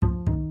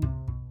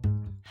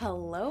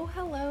Hello,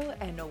 hello,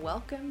 and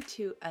welcome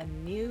to a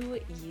new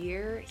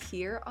year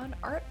here on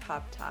Art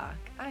Pop Talk.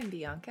 I'm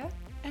Bianca.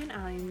 And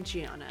I'm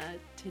Gianna.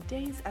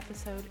 Today's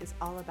episode is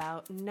all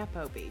about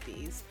Nepo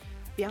babies.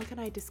 Bianca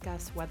and I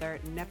discuss whether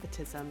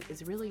nepotism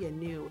is really a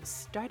new,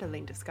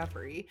 startling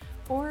discovery,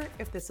 or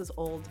if this is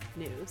old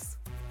news.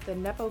 The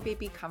Nepo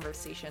baby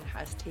conversation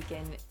has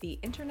taken the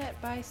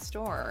internet by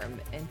storm,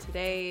 and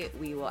today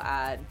we will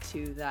add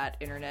to that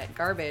internet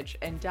garbage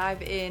and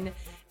dive in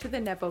to the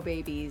Nepo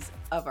babies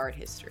of art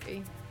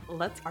history.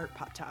 Let's Art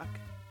Pop Talk.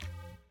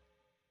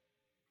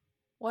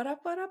 What up,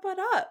 what up, what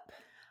up?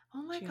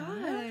 Oh my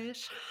Gianna?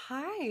 gosh.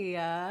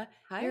 Hi.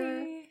 Hi.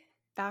 You're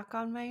back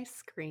on my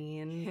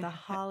screen. The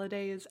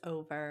holiday is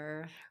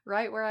over.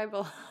 Right where I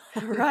belong.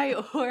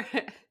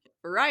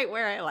 right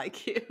where I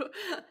like you.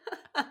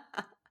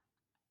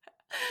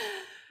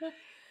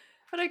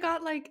 But I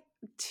got like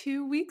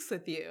 2 weeks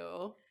with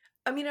you.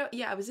 I mean,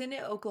 I was in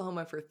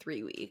Oklahoma for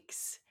 3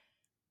 weeks.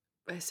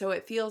 So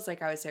it feels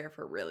like I was there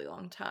for a really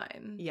long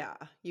time. Yeah,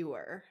 you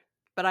were.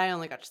 But I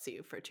only got to see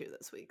you for 2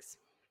 this weeks.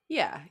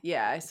 Yeah,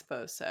 I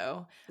suppose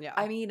so. Yeah.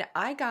 I mean,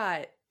 I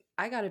got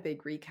a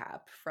big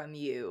recap from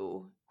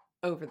you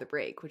over the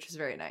break, which was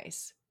very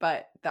nice.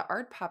 But the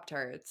Art Pop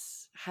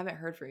Tarts, haven't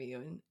heard from you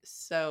in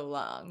so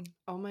long.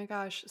 Oh my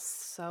gosh,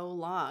 so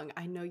long.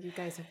 I know you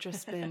guys have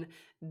just been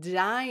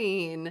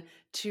dying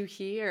to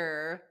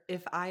hear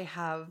if I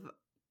have,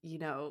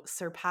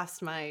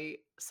 surpassed my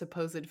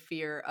supposed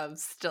fear of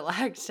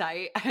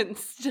stalactite and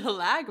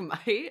stalagmite.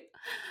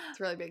 It's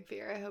a really big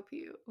fear. I hope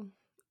you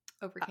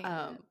overcame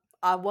it.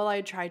 Well,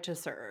 I tried to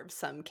serve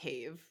some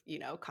cave,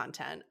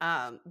 content.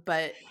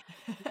 But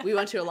we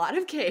went to a lot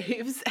of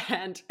caves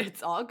and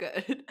it's all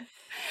good.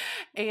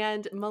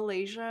 And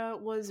Malaysia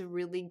was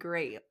really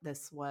great.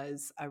 This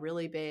was a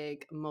really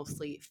big,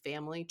 mostly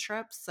family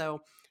trip.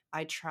 So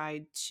I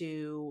tried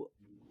to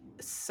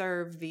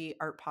serve the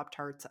Art Pop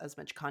Tarts as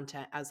much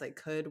content as I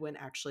could when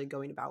actually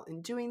going about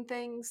and doing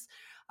things.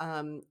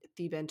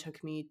 Theban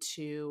took me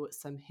to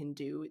some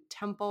Hindu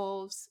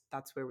temples.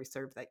 That's where we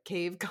served that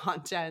cave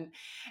content.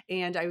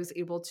 And I was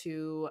able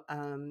to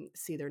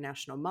see their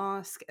national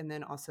mosque and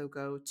then also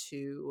go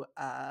to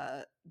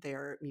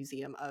their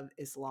Museum of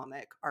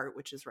Islamic Art,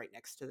 which is right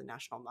next to the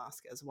National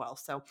Mosque as well.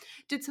 So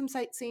did some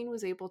sightseeing,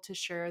 was able to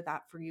share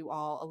that for you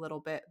all a little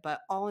bit.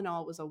 But all in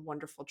all, it was a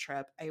wonderful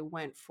trip. I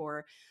went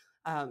for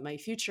my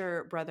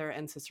future brother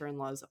and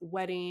sister-in-law's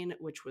wedding,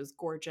 which was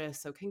gorgeous.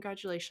 So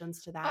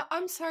congratulations to that.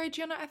 I'm sorry,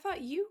 Jenna. I thought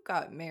you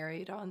got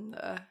married on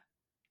the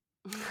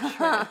trip.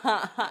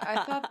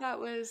 I thought that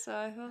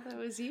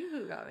was you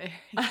who got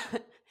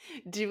married.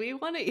 Do we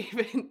want to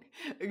even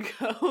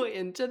go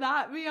into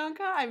that,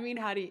 Bianca? I mean,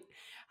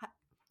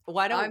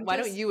 why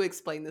don't you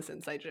explain this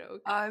inside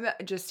joke? I'm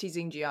just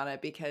teasing Gianna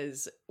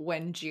because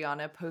when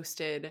Gianna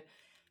posted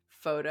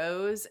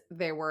photos,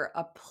 there were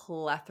a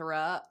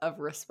plethora of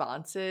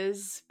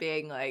responses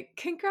being like,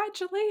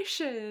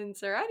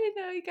 "Congratulations," or "I didn't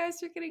know you guys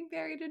were getting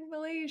married in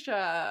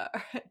Malaysia."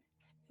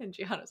 And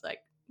Gianna's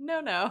like,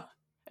 "No.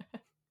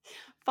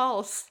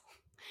 False."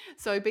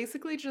 So I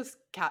basically just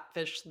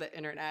catfished the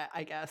internet,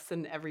 I guess,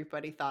 and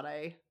everybody thought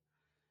I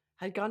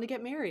had gone to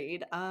get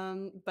married.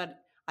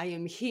 But I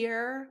am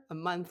here a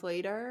month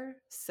later,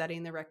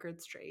 setting the record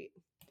straight.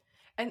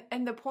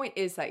 And the point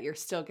is that you're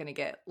still going to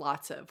get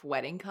lots of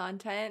wedding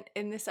content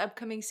in this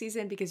upcoming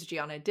season because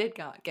Gianna did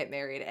not get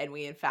married, and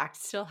we in fact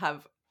still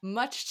have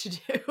much to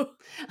do.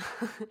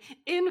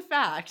 In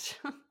fact,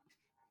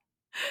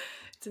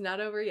 it's not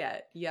over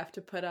yet. You have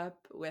to put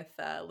up with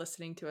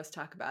listening to us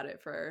talk about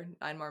it for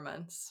 9 more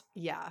months.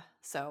 Yeah.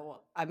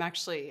 So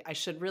I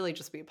should really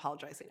just be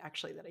apologizing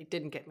actually that I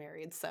didn't get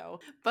married.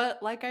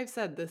 But like I've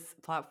said, this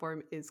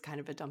platform is kind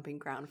of a dumping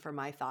ground for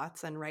my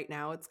thoughts. And right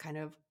now it's kind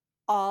of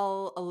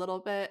all a little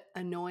bit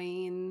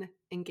annoying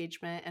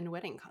engagement and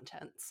wedding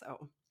content.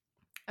 So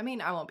I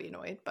mean, I won't be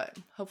annoyed, but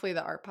hopefully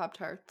the Art Pop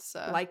Tarts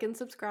like and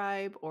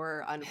subscribe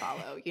or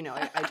unfollow.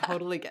 I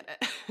totally get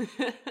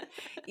it.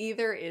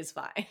 Either is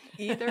fine.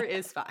 Either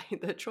is fine.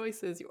 The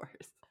choice is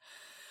yours.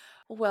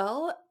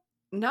 Well,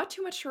 not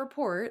too much to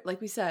report.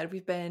 Like we said,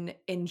 we've been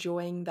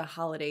enjoying the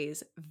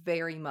holidays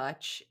very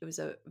much. It was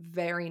a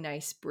very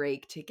nice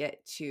break to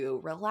get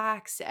to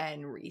relax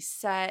and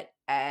reset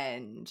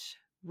and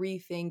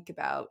rethink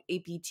about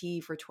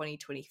APT for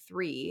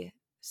 2023.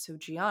 So,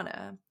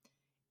 Gianna,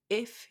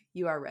 if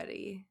you are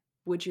ready,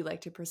 would you like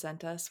to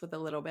present us with a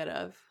little bit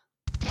of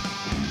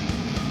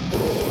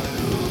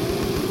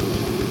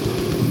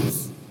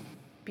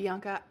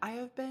Bianca, I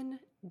have been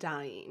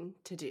dying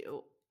to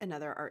do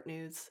another art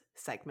news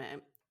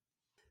segment.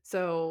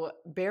 So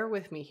bear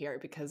with me here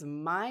because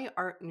my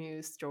art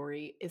news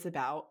story is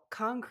about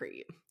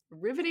concrete.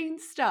 Riveting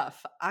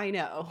stuff, I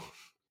know.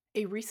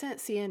 A recent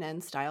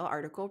CNN-style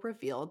article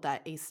revealed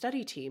that a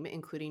study team,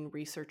 including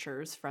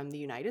researchers from the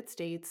United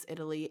States,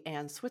 Italy,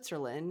 and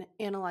Switzerland,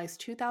 analyzed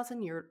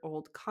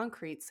 2,000-year-old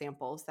concrete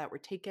samples that were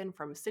taken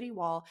from a city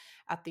wall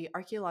at the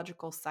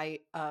archaeological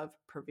site of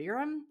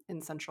Provirum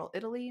in central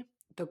Italy.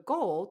 The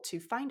goal to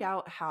find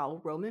out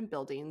how Roman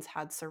buildings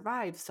had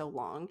survived so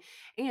long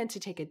and to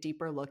take a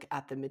deeper look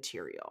at the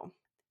material.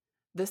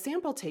 The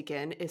sample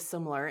taken is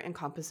similar in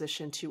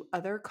composition to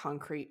other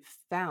concrete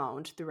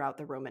found throughout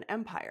the Roman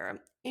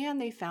Empire,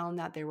 and they found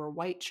that there were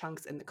white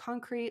chunks in the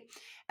concrete,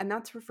 and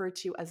that's referred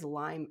to as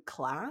lime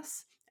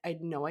class. I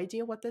had no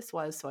idea what this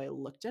was, so I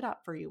looked it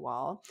up for you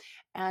all.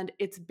 And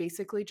it's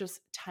basically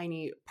just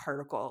tiny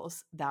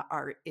particles that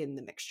are in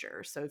the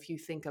mixture. So if you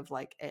think of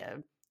like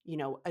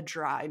a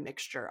dry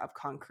mixture of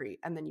concrete,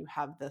 and then you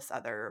have this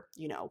other,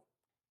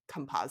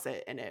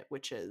 composite in it,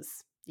 which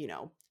is,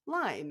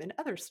 lime and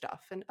other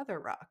stuff and other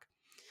rock.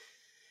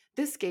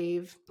 This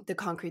gave the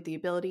concrete the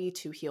ability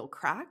to heal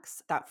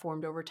cracks that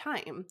formed over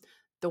time.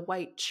 The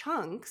white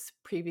chunks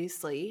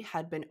previously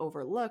had been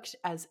overlooked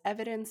as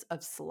evidence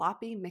of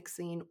sloppy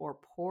mixing or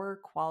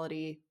poor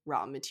quality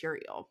raw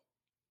material.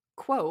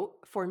 Quote,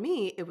 for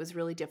me, it was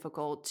really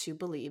difficult to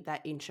believe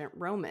that ancient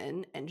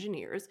Roman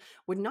engineers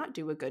would not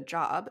do a good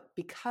job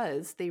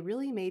because they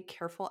really made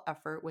careful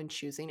effort when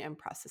choosing and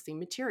processing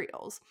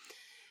materials,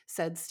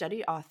 said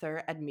study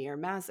author Admir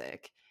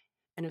Mazik,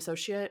 an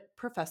associate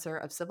professor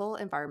of civil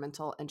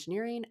environmental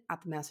engineering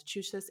at the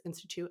Massachusetts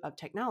Institute of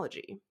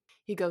Technology.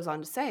 He goes on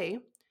to say,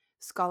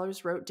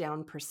 scholars wrote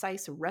down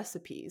precise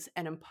recipes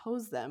and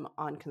imposed them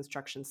on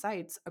construction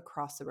sites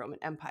across the Roman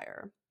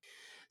Empire.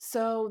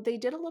 So they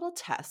did a little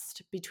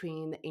test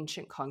between the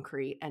ancient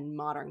concrete and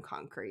modern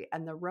concrete,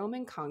 and the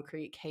Roman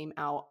concrete came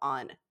out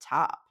on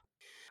top.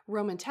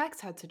 Roman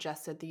texts had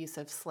suggested the use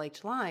of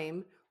slaked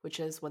lime, which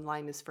is when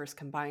lime is first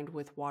combined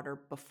with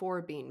water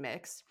before being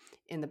mixed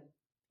in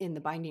the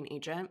binding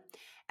agent,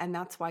 and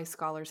that's why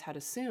scholars had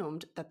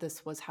assumed that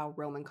this was how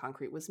Roman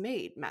concrete was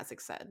made,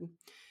 Mazik said.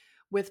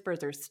 With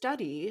further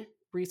study,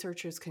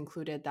 researchers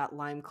concluded that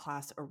lime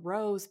class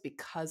arose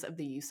because of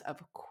the use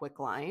of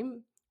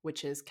quicklime,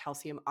 which is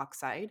calcium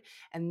oxide,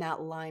 and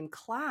that lime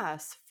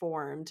class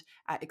formed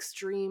at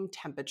extreme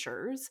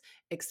temperatures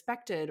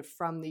expected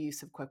from the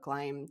use of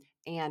quicklime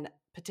and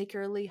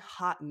particularly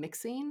hot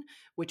mixing,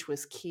 which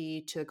was key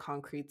to the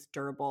concrete's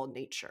durable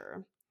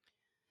nature.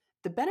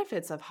 The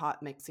benefits of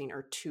hot mixing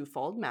are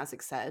twofold,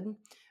 Mazik said.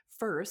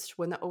 First,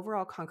 when the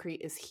overall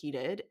concrete is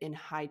heated in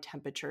high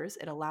temperatures,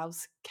 it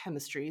allows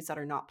chemistries that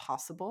are not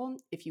possible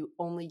if you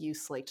only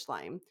use slaked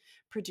lime,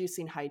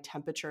 producing high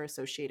temperature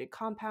associated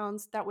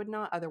compounds that would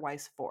not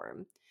otherwise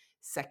form.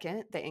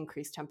 Second, the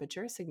increased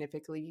temperature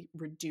significantly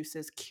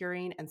reduces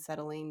curing and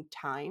settling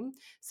time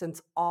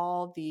since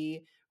all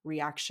the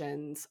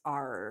reactions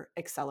are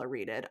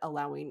accelerated,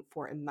 allowing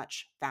for a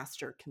much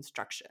faster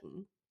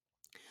construction.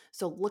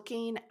 So,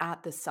 looking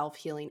at the self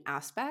healing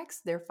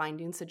aspects, their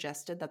findings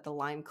suggested that the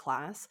lime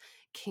class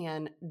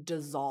can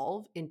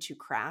dissolve into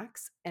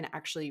cracks and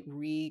actually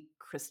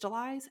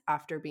recrystallize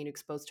after being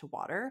exposed to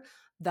water,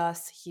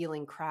 thus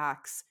healing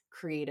cracks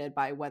created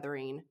by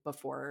weathering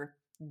before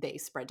they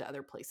spread to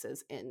other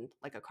places in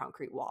like a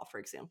concrete wall, for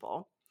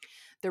example.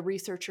 The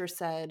researcher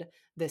said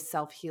this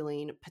self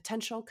healing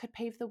potential could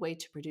pave the way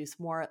to produce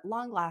more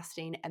long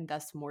lasting and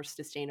thus more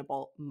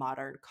sustainable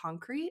modern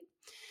concrete.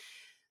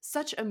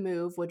 Such a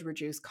move would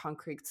reduce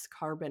concrete's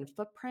carbon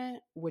footprint,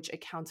 which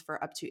accounts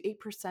for up to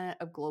 8%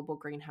 of global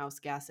greenhouse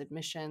gas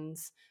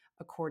emissions,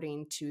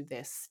 according to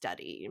this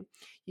study.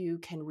 You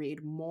can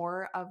read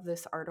more of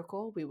this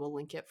article. We will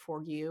link it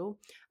for you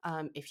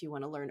if you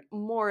want to learn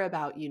more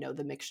about,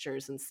 the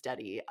mixtures and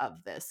study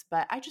of this.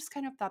 But I just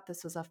kind of thought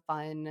this was a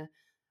fun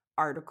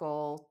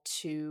article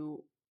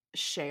to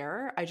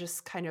share. I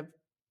just kind of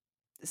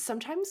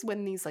sometimes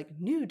when these like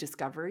new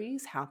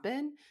discoveries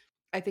happen,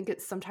 I think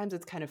it's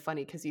kind of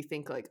funny because you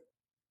think like,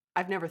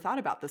 I've never thought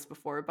about this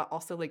before, but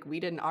also like we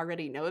didn't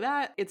already know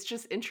that. It's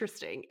just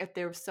interesting. If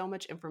there was so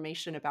much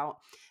information about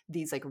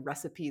these like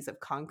recipes of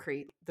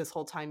concrete this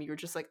whole time, you were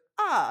just like,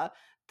 the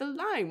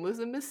lime was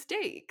a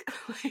mistake.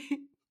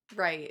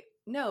 Right.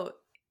 No,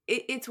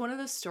 it's one of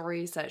those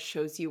stories that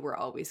shows you we're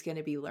always going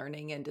to be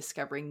learning and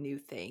discovering new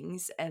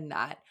things, and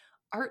that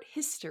art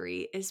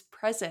history is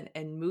present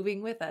and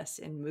moving with us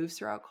and moves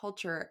throughout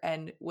culture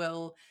and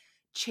will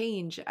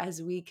change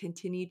as we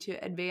continue to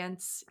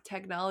advance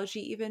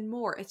technology even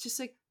more. It's just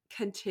a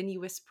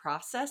continuous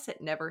process,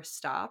 it never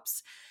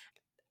stops.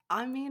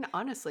 I mean,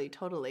 honestly,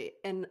 totally.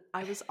 And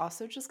I was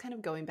also just kind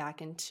of going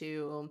back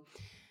into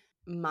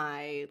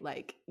my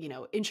like,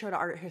 intro to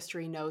art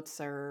history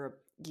notes or,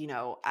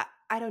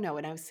 I don't know.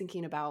 And I was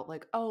thinking about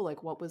like, oh,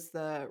 like what was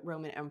the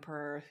Roman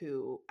emperor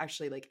who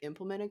actually like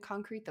implemented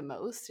concrete the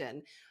most?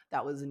 And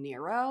that was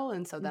Nero.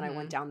 And so then I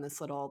went Mhm. down this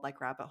little like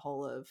rabbit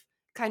hole of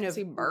kind 'Cause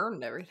of he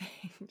burned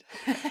everything.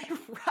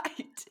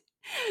 right.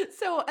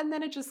 So and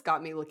then it just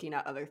got me looking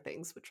at other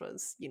things, which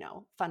was,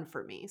 fun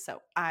for me.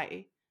 So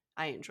I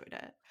enjoyed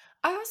it.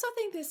 I also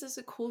think this is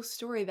a cool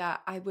story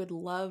that I would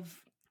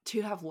love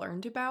to have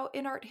learned about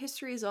in art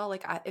history as well.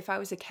 Like, if I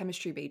was a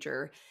chemistry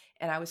major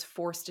and I was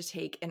forced to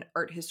take an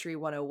art history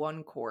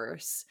 101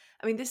 course,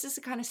 I mean, this is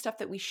the kind of stuff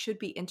that we should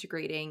be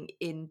integrating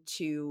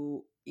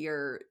into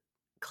your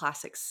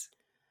classics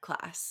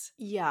class.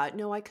 Yeah,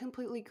 no, I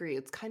completely agree.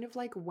 It's kind of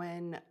like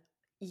when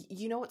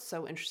You know what's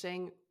so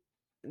interesting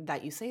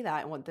that you say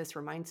that, and what this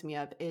reminds me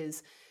of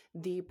is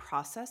the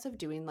process of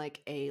doing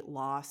like a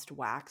lost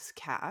wax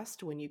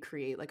cast when you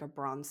create like a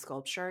bronze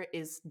sculpture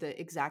is the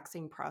exact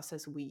same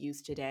process we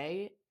use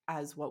today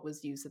as what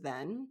was used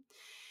then.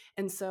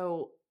 And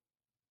so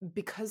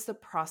because the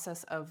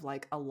process of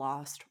like a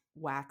lost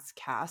wax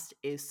cast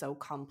is so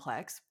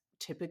complex,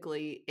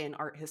 typically in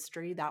art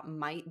history that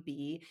might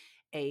be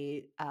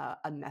a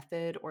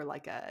method or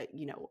like a,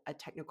 you know, a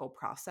technical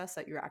process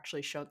that you're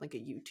actually shown like a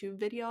YouTube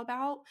video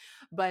about.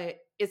 But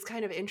it's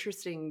kind of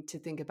interesting to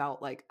think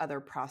about like other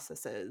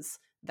processes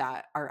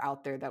that are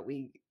out there that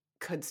we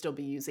could still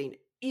be using,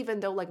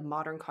 even though like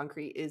modern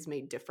concrete is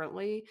made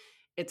differently.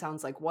 It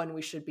sounds like, one,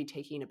 we should be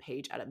taking a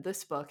page out of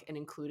this book and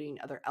including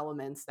other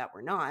elements that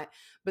we're not.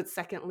 But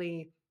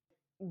secondly,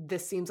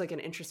 this seems like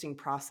an interesting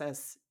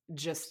process,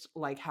 just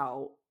like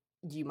how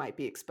you might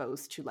be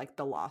exposed to like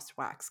the Lost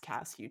Wax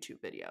Cast YouTube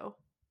video.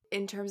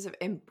 In terms of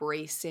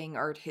embracing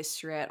art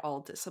history at all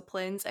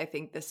disciplines, I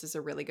think this is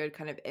a really good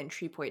kind of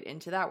entry point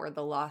into that, where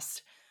the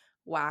lost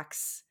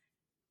wax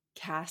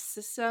cast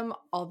system,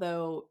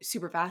 although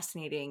super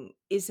fascinating,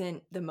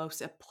 isn't the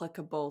most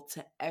applicable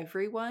to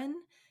everyone.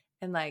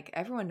 And like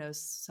everyone knows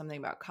something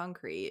about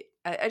concrete.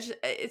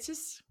 It's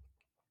just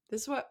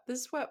this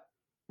is what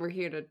we're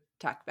here to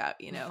talk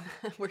about, you know.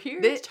 We're here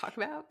to talk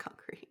about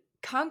concrete.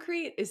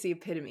 Concrete is the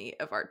epitome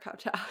of art pop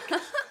talk.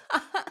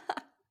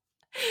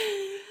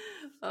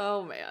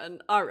 Oh man.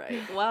 All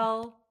right.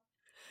 Well,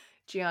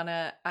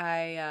 Gianna,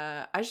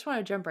 I just want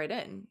to jump right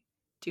in.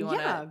 Do you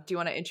want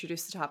to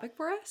introduce the topic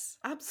for us?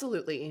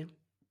 Absolutely.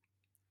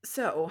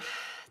 So,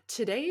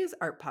 today's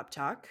art pop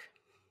talk,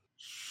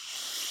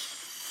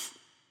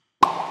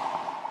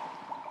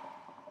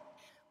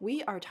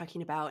 we are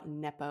talking about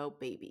Nepo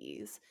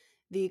babies.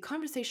 The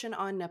conversation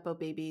on Nepo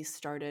babies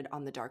started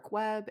on the dark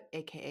web,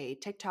 aka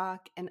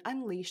TikTok, and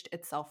unleashed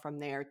itself from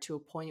there to a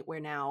point where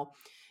now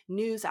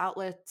news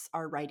outlets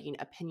are writing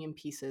opinion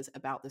pieces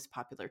about this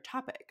popular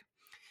topic.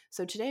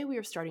 So today we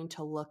are starting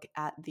to look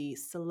at the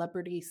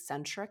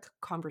celebrity-centric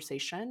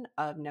conversation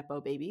of Nepo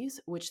babies,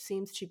 which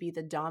seems to be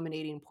the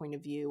dominating point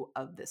of view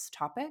of this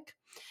topic.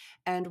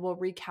 And we'll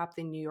recap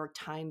the New York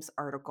Times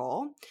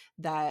article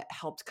that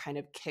helped kind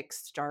of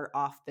kickstart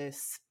off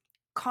this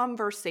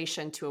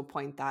conversation to a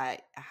point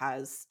that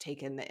has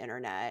taken the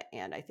internet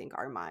and I think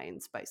our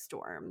minds by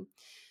storm,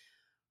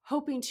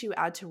 hoping to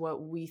add to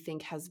what we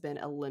think has been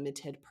a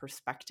limited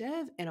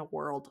perspective in a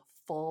world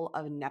full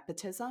of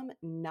nepotism,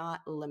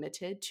 not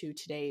limited to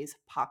today's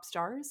pop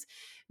stars.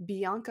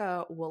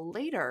 Bianca will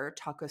later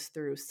talk us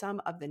through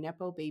some of the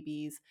Nepo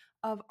babies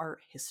of art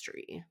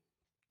history.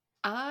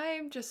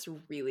 I'm just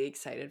really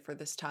excited for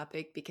this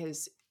topic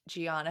because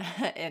Gianna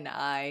and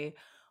I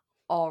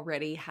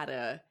already had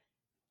a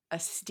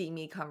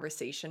steamy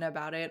conversation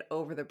about it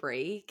over the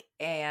break.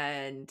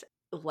 And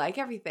like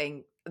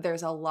everything,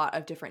 there's a lot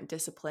of different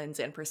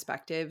disciplines and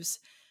perspectives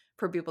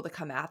for people to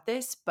come at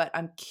this, but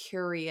I'm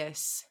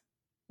curious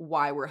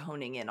why we're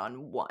honing in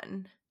on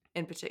one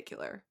in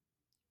particular.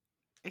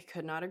 I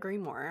could not agree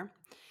more.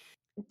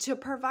 To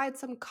provide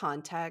some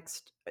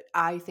context,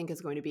 I think is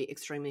going to be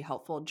extremely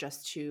helpful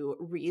just to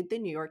read the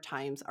New York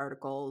Times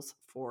articles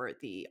for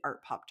the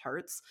Art Pop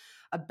Tarts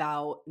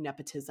about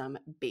nepotism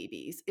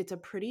babies. It's a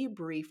pretty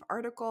brief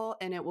article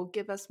and it will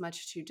give us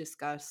much to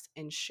discuss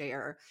and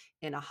share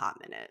in a hot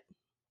minute.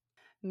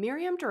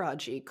 Miriam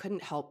Daraji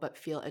couldn't help but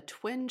feel a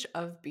twinge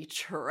of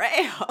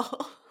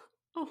betrayal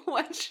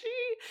when she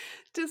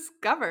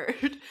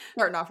discovered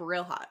Starting off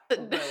real hot.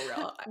 Real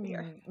hot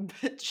here.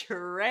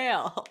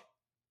 Betrayal.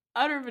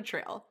 Utter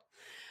betrayal.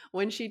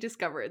 When she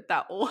discovered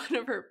that one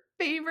of her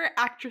favorite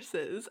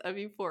actresses of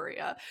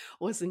Euphoria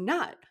was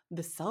not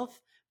the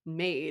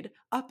self-made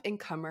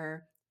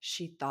up-and-comer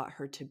she thought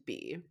her to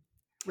be.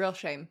 Real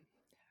shame.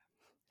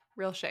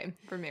 Real shame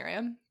for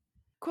Miriam.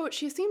 Quote,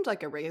 "She seemed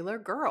like a regular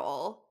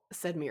girl,"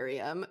 said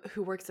Miriam,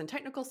 who works in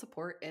technical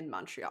support in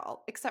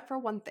Montreal, except for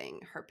one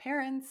thing. Her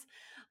parents,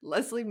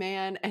 Leslie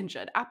Mann and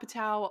Judd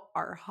Apatow,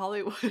 are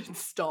Hollywood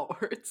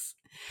stalwarts.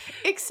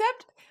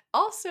 Except,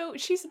 also,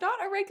 she's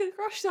not a regular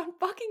girl. She's on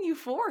fucking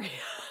Euphoria.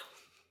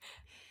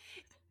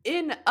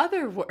 In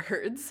other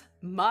words,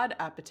 Maude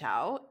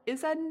Apatow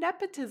is a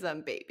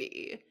nepotism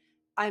baby.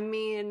 I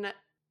mean,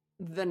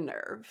 the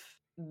nerve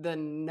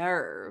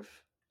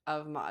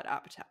of Maude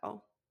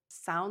Apatow.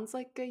 Sounds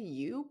like a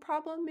you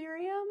problem,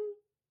 Miriam?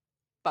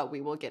 But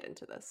we will get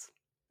into this.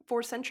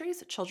 For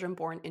centuries, children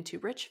born into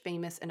rich,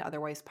 famous, and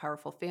otherwise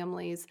powerful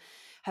families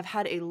have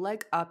had a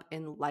leg up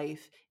in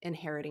life,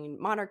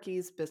 inheriting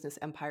monarchies, business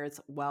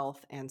empires,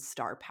 wealth, and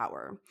star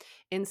power.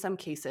 In some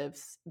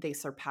cases, they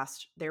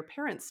surpassed their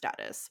parents'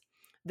 status.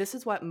 This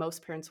is what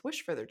most parents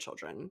wish for their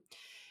children.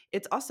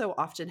 It's also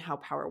often how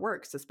power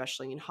works,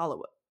 especially in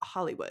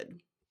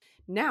Hollywood.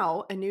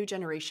 Now, a new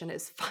generation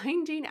is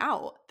finding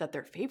out that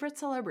their favorite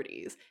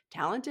celebrities,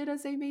 talented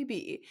as they may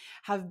be,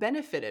 have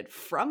benefited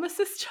from a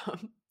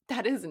system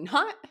that is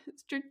not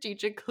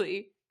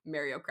strategically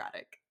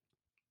meritocratic.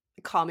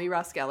 Call me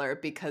Ross Geller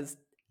because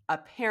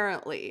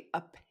apparently,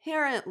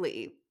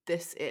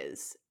 this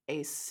is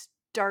A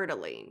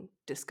startling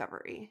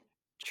discovery.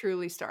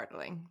 Truly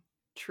startling.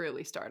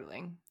 Truly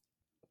startling.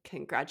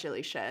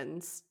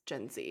 Congratulations,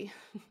 Gen Z.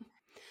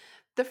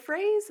 The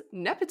phrase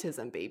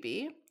nepotism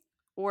baby,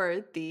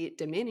 or the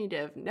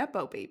diminutive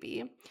nepo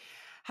baby,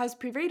 has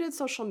pervaded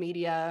social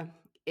media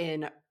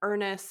in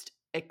earnest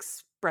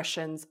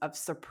expressions of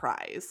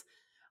surprise.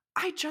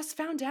 I just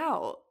found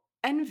out.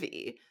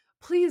 Envy.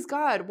 Please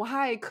God,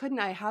 why couldn't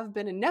I have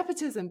been a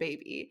nepotism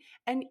baby?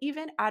 And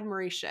even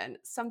admiration.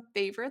 Some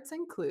favorites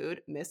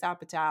include Miss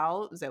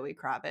Apatow, Zoe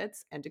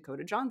Kravitz, and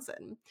Dakota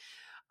Johnson.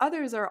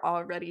 Others are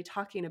already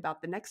talking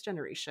about the next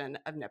generation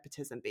of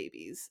nepotism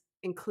babies,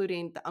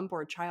 including the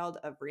unborn child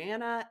of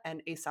Rihanna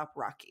and ASAP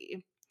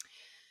Rocky.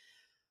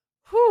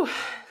 Whew.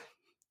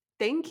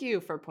 Thank you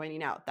for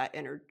pointing out that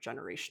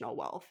intergenerational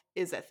wealth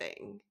is a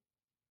thing.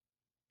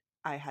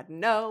 I had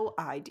no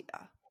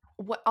idea.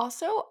 What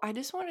also, I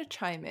just want to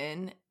chime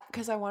in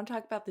because I want to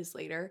talk about this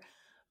later,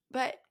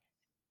 but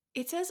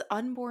it says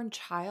unborn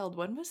child.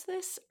 When was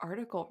this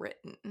article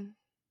written?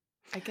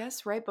 I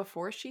guess right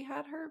before she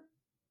had her.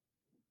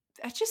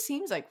 That just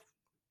seems like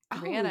Oh,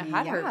 Rihanna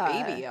had her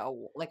baby yeah.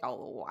 like a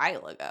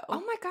while Oh ago.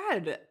 my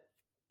God.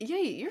 Yeah,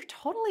 you're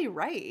totally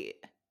right.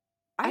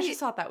 I just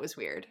thought that was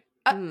weird.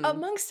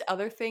 Amongst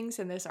other things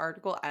in this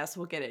article, as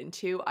we'll get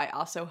into, I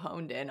also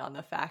honed in on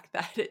the fact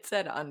that it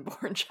said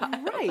unborn child.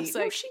 I Right. was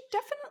No, like, she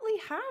definitely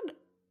had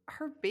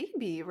her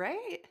baby,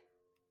 right?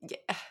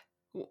 yeah,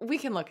 we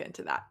can look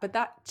into that. But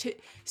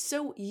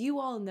so you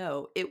all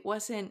know it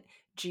wasn't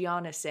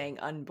Gianna saying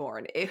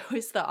unborn. It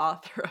was the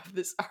author of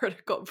this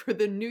article for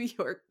the New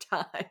York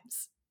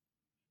Times.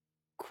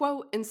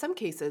 Quote, in some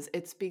cases,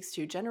 it speaks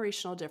to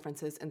generational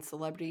differences in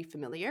celebrity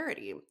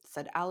familiarity,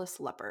 said Alice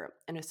Lepper,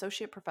 an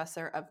associate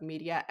professor of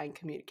media and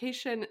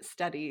communication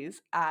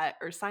studies at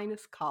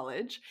Ursinus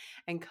College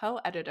and co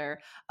editor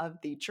of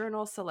the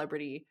journal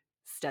Celebrity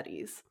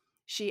Studies.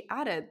 She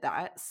added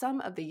that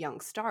some of the young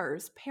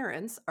stars'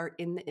 parents are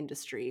in the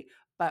industry,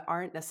 but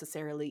aren't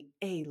necessarily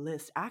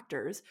A-list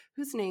actors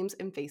whose names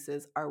and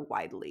faces are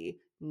widely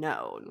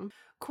known.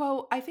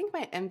 Quote, I think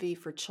my envy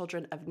for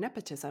children of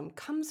nepotism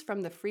comes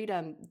from the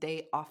freedom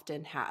they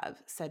often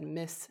have, said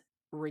Miss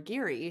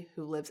Rigiri,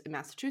 who lives in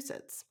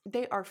Massachusetts.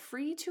 They are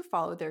free to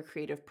follow their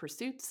creative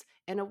pursuits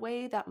in a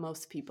way that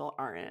most people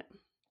aren't.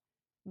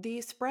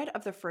 The spread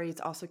of the phrase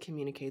also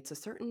communicates a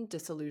certain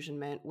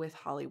disillusionment with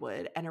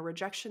Hollywood and a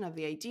rejection of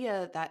the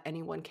idea that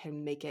anyone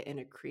can make it in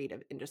a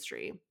creative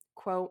industry.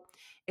 Quote,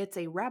 it's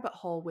a rabbit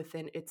hole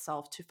within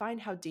itself to find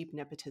how deep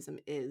nepotism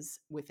is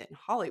within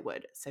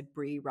Hollywood, said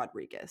Bree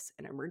Rodriguez,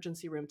 an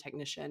emergency room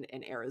technician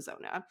in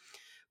Arizona.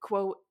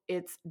 Quote,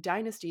 it's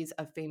dynasties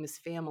of famous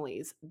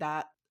families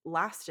that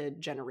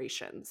lasted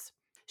generations.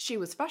 She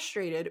was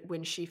frustrated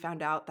when she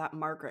found out that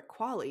Margaret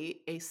Qualley,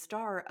 a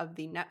star of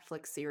the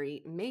Netflix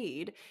series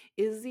Maid,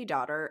 is the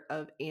daughter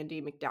of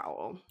Andie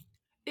MacDowell.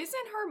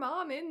 Isn't her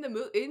mom in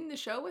the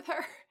show with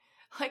her?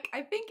 Like,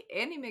 I think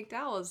Andie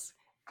MacDowell's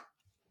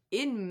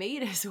in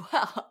Maid as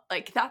well.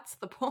 Like, that's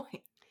the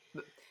point.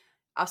 But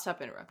I'll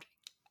stop interrupting.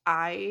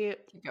 I,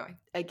 Keep going.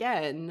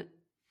 again,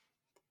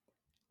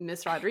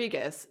 Miss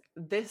Rodriguez,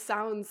 this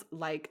sounds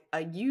like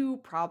a you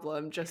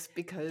problem just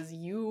because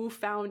you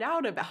found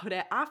out about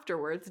it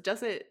afterwards.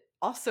 Doesn't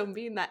also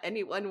mean that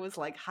anyone was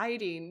like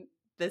hiding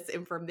this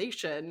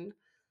information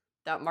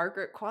that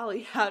Margaret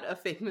Qualley had a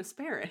famous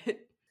parent.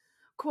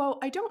 Quote,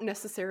 I don't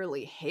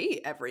necessarily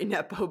hate every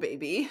Nepo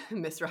baby,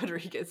 Miss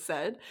Rodriguez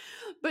said,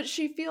 but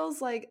she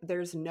feels like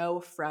there's no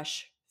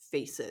fresh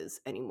faces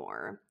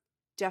anymore.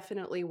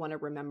 Definitely want to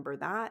remember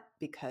that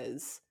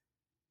because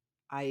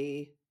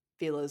I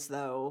feel as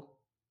though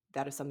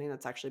that is something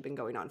that's actually been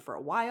going on for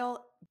a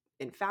while.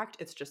 In fact,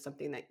 it's just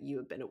something that you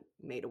have been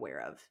made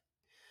aware of.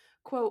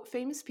 Quote,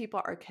 famous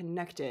people are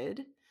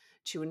connected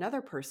to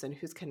another person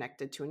who's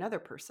connected to another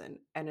person,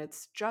 and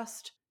it's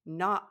just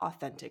not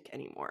authentic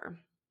anymore.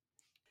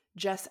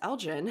 Jess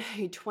Elgin,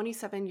 a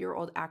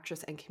 27-year-old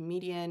actress and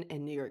comedian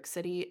in New York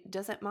City,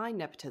 doesn't mind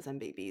nepotism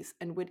babies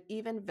and would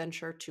even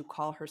venture to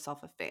call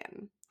herself a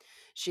fan.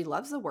 She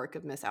loves the work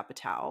of Miss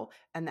Apatow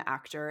and the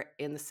actor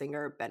and the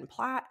singer Ben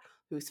Platt,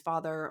 whose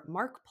father,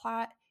 Mark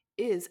Platt,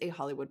 is a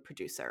Hollywood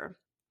producer.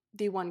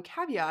 The one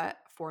caveat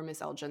for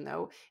Miss Elgin,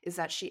 though, is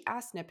that she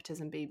asked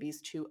nepotism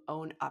babies to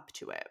own up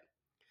to it.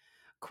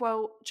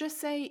 Quote, just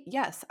say,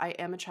 yes, I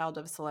am a child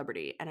of a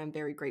celebrity, and I'm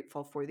very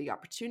grateful for the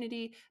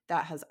opportunity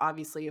that has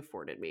obviously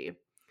afforded me.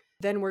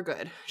 Then we're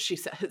good, she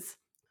says.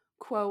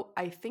 Quote,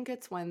 I think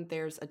it's when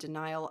there's a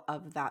denial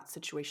of that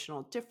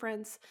situational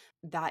difference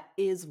that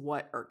is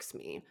what irks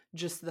me,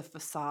 just the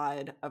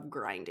facade of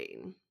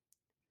grinding.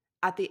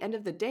 At the end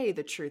of the day,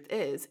 the truth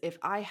is, if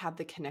I had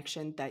the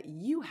connection that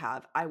you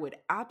have, I would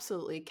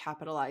absolutely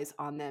capitalize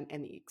on them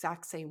in the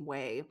exact same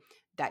way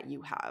that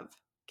you have,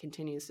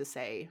 continues to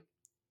say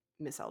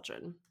Miss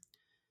Elgin.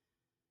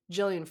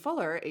 Jillian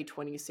Fuller, a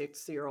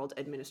 26-year-old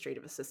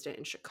administrative assistant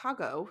in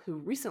Chicago who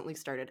recently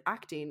started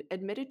acting,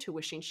 admitted to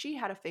wishing she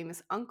had a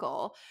famous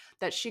uncle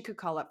that she could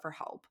call up for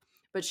help,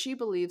 but she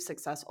believes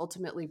success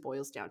ultimately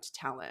boils down to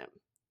talent.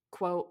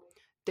 Quote,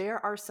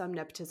 there are some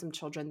nepotism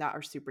children that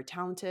are super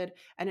talented,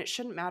 and it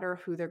shouldn't matter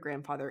who their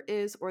grandfather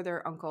is or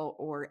their uncle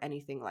or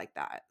anything like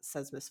that,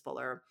 says Miss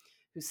Fuller,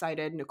 who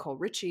cited Nicole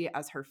Richie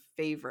as her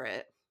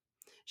favorite.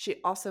 She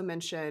also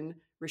mentioned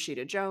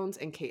Rashida Jones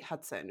and Kate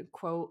Hudson.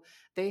 Quote,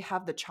 they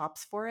have the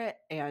chops for it,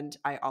 and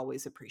I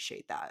always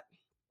appreciate that.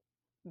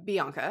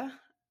 Bianca,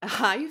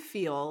 I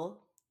feel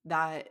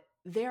that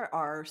there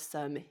are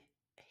some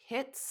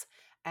hits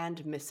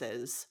and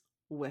misses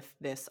with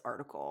this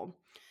article.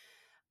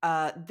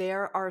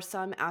 There are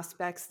some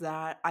aspects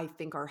that I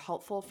think are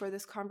helpful for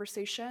this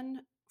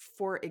conversation.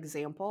 For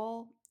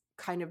example,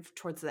 kind of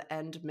towards the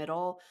end,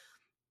 middle,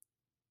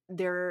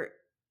 they're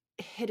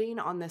hitting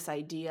on this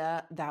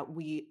idea that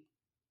we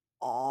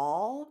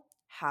all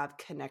have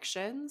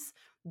connections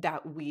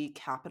that we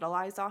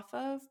capitalize off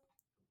of,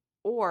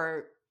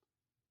 or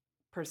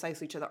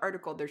precisely to the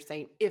article, they're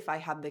saying, if I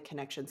had the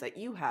connections that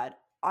you had,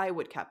 I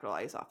would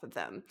capitalize off of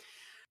them.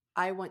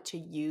 I want to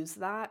use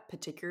that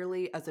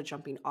particularly as a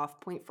jumping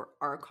off point for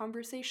our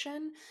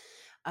conversation,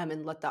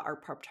 and let the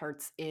art pop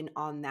tarts in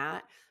on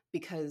that,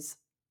 because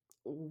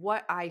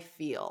what I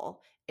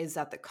feel is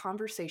that the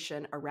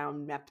conversation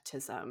around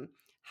nepotism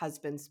has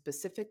been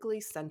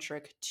specifically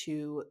centric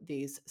to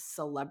these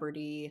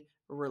celebrity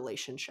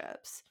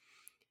relationships.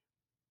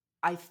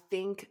 I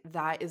think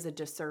that is a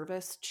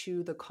disservice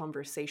to the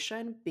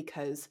conversation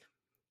because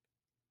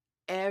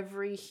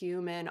every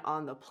human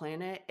on the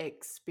planet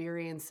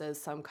experiences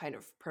some kind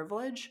of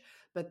privilege,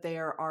 but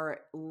there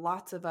are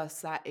lots of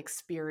us that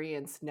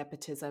experience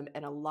nepotism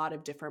in a lot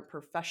of different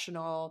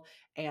professional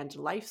and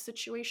life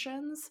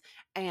situations.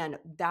 And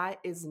that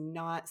is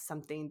not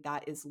something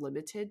that is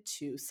limited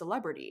to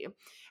celebrity.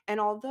 And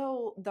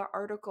although the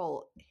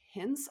article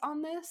hints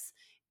on this,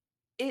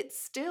 it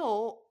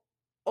still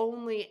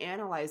only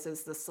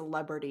analyzes the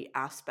celebrity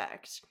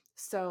aspect.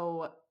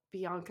 So,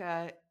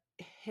 Bianca,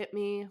 hit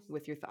me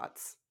with your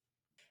thoughts.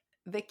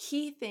 The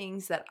key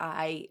things that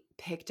I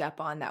picked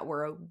up on that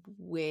were a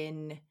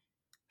win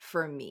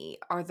for me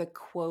are the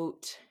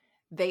quote,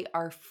 they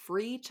are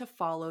free to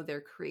follow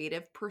their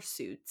creative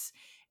pursuits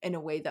in a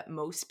way that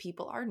most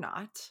people are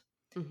not.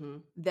 Mm-hmm.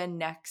 Then,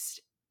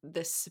 next,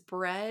 the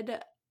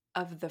spread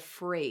of the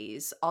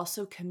phrase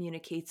also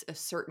communicates a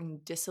certain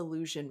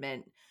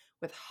disillusionment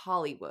with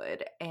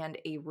Hollywood and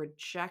a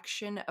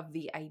rejection of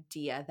the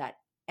idea that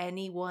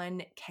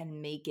anyone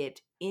can make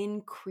it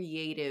in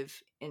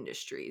creative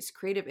industries.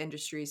 Creative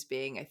industries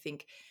being, I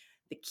think,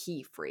 the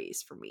key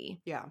phrase for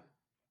me. Yeah.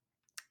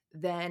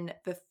 Then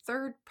the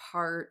third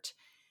part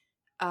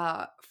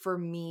for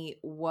me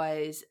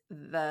was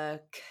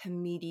the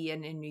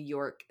comedian in New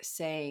York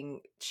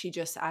saying she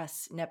just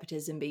asked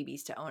nepotism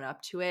babies to own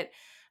up to it.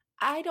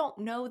 I don't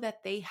know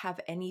that they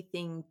have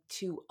anything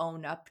to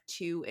own up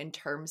to in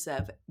terms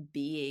of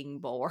being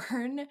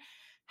born.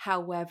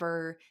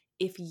 However,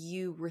 if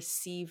you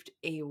received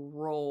a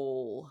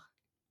role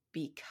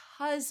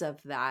because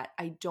of that,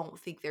 I don't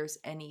think there's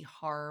any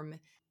harm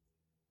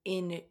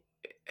in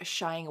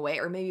shying away,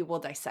 or maybe we'll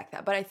dissect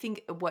that. But I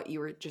think what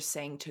you were just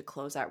saying to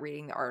close out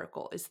reading the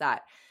article is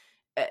that,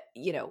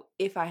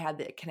 if I had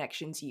the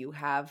connections you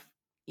have,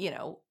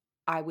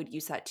 I would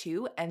use that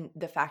too. And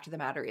the fact of the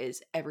matter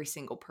is, every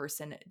single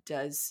person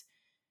does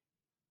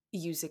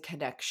use a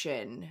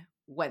connection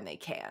when they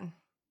can.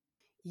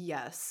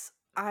 Yes.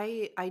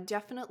 I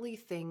definitely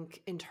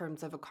think in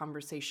terms of a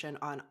conversation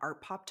on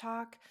Art Pop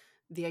Talk,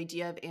 the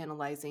idea of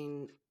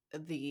analyzing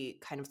the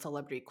kind of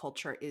celebrity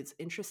culture is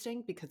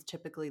interesting because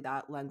typically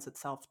that lends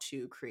itself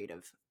to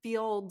creative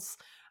fields.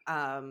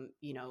 Some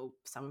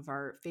of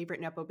our favorite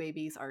Nepo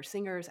babies are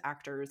singers,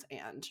 actors,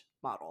 and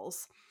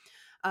models.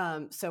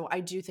 So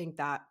I do think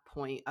that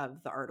point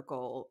of the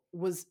article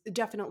was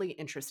definitely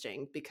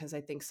interesting because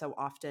I think so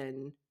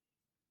often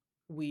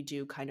we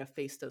do kind of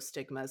face those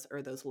stigmas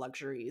or those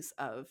luxuries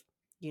of,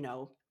 you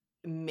know,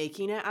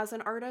 making it as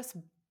an artist,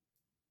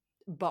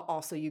 but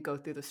also you go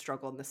through the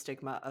struggle and the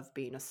stigma of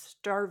being a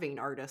starving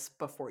artist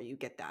before you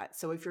get that.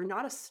 So if you're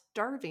not a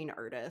starving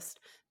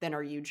artist, then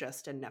are you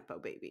just a Nepo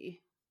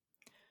baby?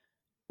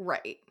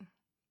 Right.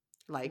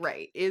 Like,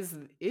 Right.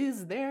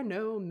 is there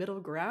no middle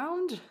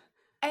ground?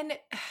 And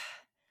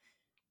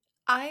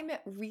I'm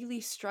really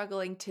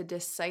struggling to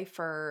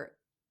decipher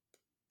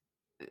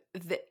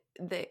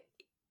the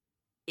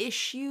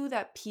issue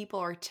that people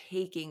are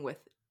taking with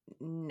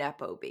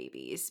nepo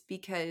babies,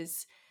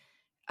 because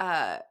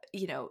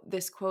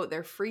this quote,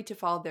 they're free to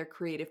follow their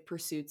creative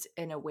pursuits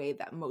in a way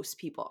that most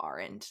people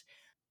aren't.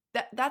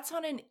 That's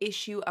not an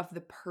issue of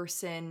the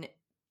person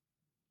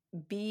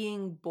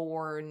being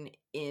born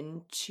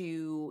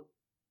into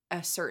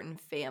a certain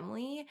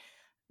family.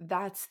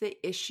 That's the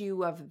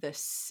issue of the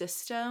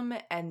system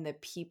and the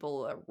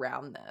people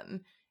around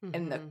them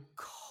and the Hmm.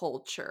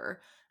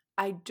 culture.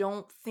 I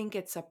don't think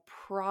it's a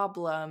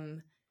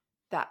problem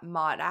that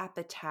Maud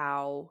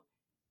Apatow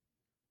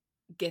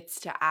gets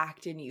to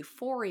act in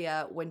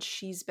Euphoria when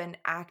she's been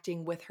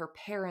acting with her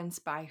parents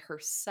by her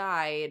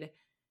side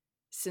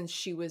since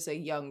she was a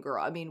young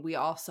girl. I mean, we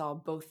all saw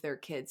both their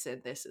kids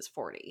in This Is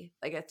 40.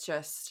 Like, it's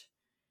just,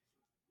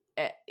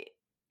 eh,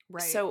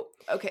 Right. So,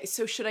 okay,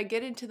 so should I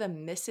get into the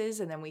misses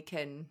and then we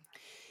can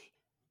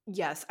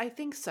Yes, I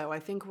think so. I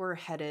think we're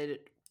headed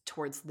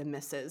towards the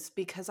misses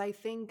because I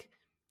think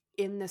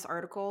in this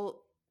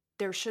article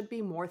there should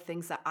be more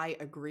things that I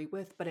agree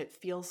with, but it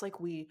feels like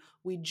we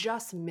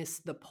just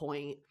missed the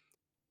point.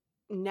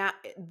 Now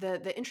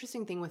the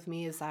interesting thing with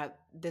me is that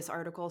this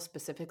article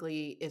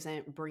specifically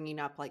isn't bringing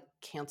up like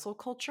cancel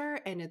culture,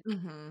 and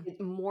Mhm. it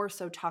more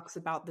so talks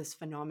about this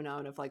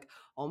phenomenon of like,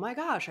 oh my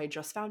gosh, I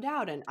just found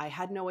out and I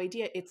had no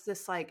idea. It's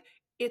this like,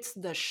 it's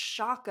the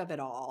shock of it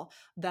all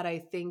that I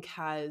think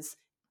has,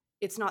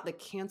 it's not the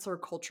cancer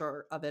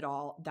culture of it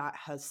all that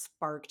has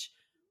sparked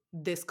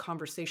this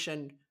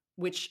conversation,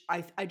 which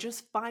I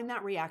just find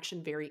that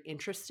reaction very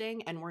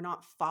interesting, and we're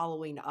not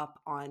following up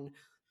on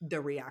the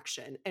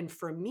reaction. And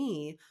for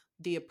me,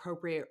 the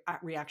appropriate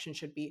reaction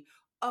should be,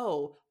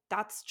 oh,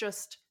 that's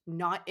just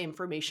not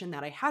information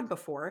that I had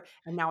before,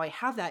 and now I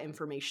have that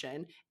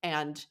information.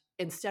 And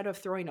instead of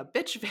throwing a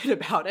bitch fit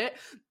about it,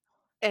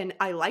 and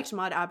I liked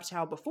Maude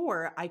Apatow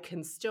before, I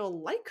can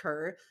still like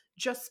her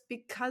just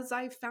because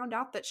I found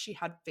out that she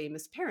had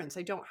famous parents.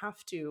 I don't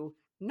have to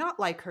not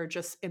like her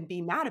just and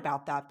be mad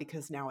about that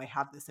because now I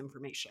have this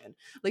information.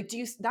 Like,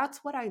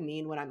 that's what I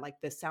mean when I'm like,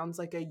 this sounds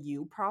like a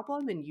you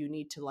problem and you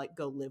need to like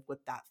go live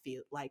with that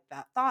feel, like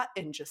that thought,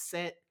 and just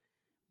sit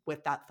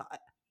with that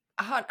thought.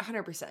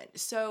 100%.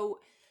 So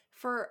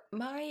for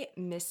my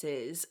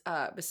misses,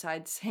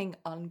 besides saying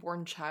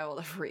unborn child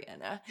of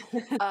Rihanna,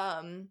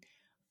 um,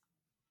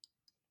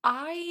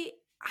 I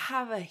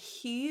have a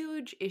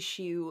huge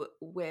issue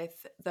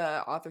with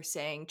the author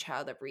saying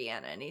child of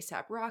Rihanna and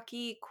ASAP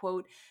Rocky,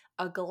 quote,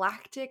 a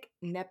galactic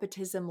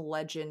nepotism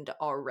legend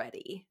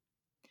already.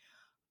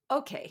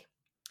 Okay,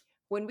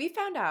 when we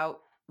found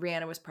out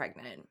Rihanna was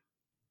pregnant,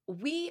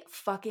 we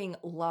fucking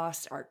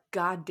lost our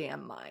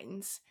goddamn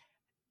minds.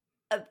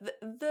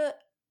 The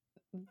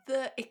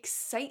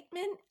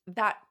excitement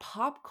that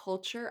pop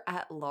culture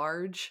at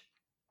large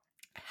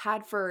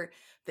had for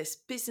this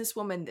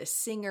businesswoman, this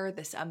singer,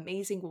 this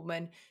amazing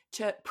woman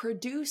to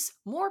produce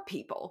more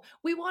people.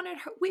 We wanted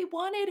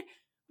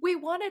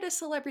a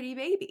celebrity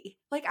baby.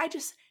 Like I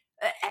just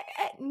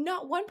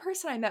not one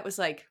person I met was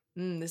like,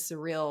 this is a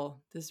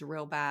real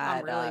I'm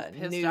bad really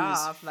pissed news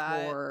off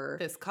that for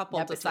this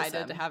couple decided to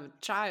nepotism. have a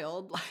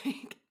child.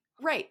 Like,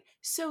 Right.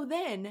 So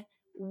then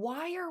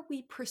why are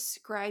we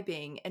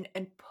prescribing and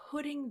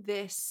putting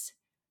this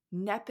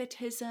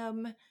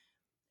nepotism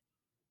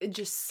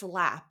just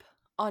slap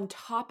on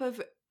top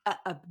of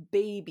a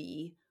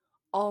baby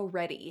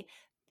already?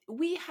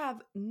 We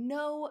have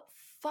no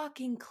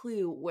fucking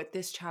clue what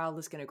this child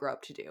is going to grow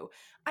up to do.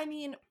 I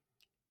mean,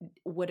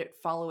 would it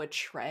follow a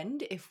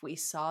trend if we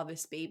saw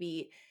this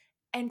baby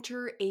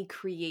enter a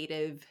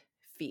creative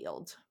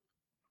field?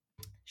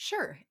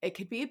 Sure, it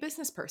could be a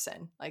business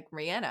person like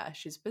Rihanna.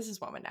 She's a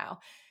businesswoman now.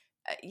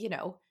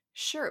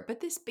 Sure, but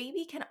this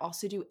baby can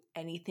also do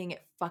anything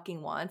it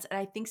fucking wants. And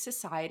I think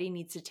society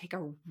needs to take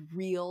a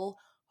real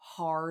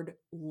hard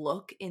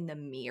look in the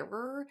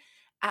mirror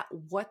at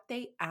what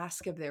they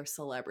ask of their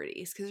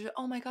celebrities. Because,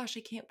 oh my gosh,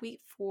 I can't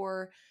wait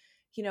for,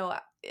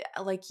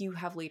 like you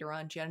have later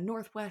on, Gianna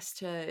Northwest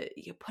to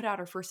put out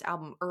her first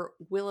album, or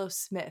Willow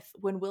Smith.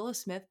 When Willow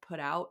Smith put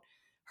out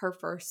her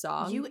first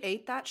song, you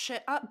ate that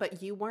shit up,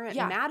 but you weren't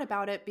yeah, mad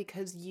about it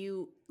because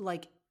you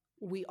like,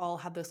 we all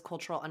had this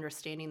cultural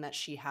understanding that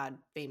she had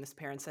famous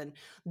parents. And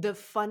the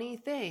funny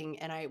thing,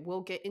 and I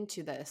will get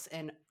into this,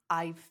 and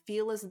I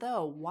feel as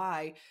though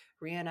why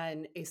Rihanna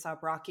and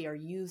ASAP Rocky are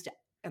used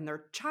and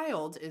their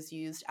child is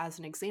used as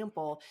an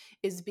example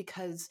is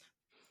because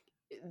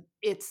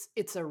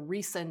it's a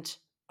recent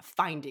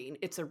finding.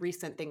 It's a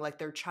recent thing. Like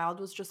their child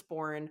was just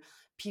born.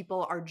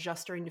 People are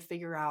just starting to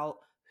figure out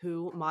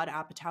who Maude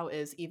Apatow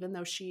is, even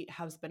though she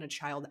has been a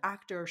child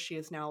actor. She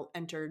has now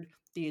entered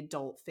the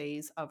adult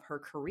phase of her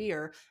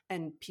career,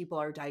 and people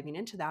are diving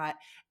into that,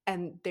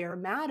 and they're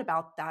mad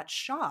about that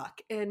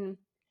shock. And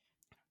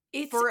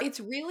it's for it's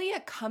really a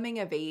coming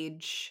of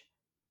age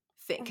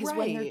thing, because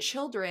when they're right,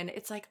 children,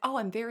 it's like, oh,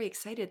 I'm very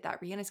excited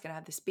that Rihanna's gonna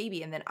have this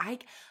baby, and then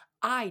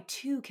I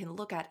too can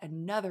look at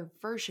another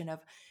version of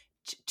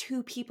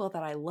two people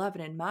that I love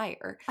and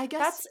admire. I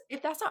guess That's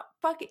if that's not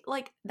fucking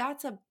like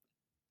that's a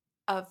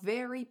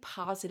very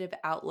positive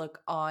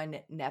outlook on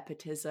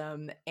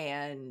nepotism,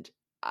 and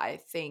I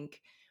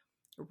think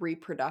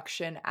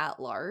reproduction at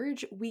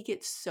large. We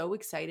get so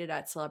excited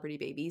at celebrity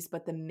babies,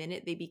 but the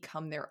minute they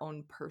become their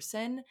own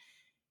person,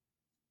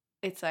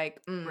 it's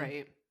like,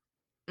 right.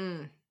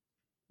 mm.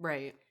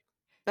 Right.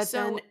 But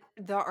then So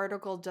the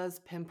article does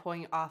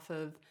pinpoint off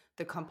of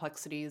the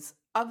complexities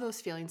of those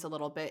feelings a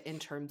little bit in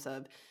terms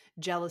of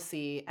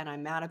jealousy, and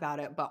I'm mad about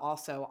it, but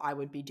also I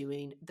would be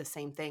doing the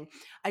same thing.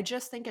 I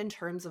just think in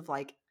terms of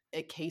like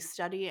a case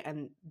study,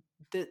 and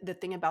the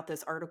thing about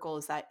this article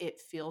is that it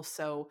feels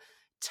so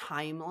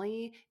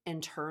timely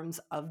in terms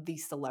of the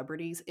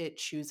celebrities it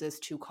chooses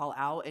to call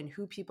out and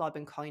who people have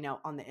been calling out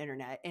on the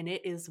internet. And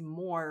it is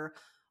more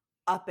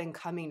up and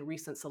coming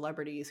recent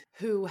celebrities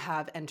who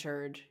have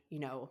entered,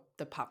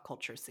 the pop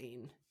culture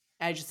scene.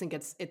 I just think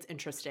it's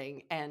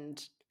interesting,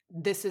 and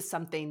this is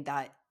something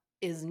that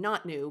is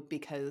not new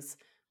because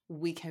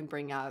we can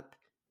bring up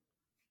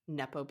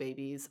nepo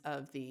babies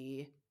of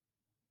the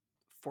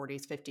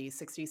 40s,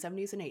 50s, 60s,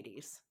 70s, and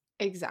 80s.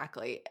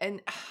 Exactly.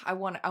 And I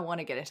want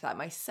to get into that.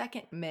 My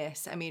second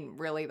miss, I mean,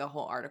 really the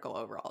whole article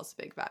overall is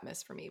a big fat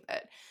miss for me,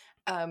 but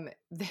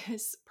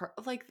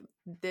like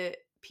the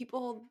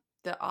people,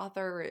 the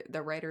author,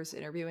 the writers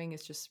interviewing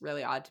is just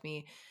really odd to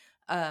me.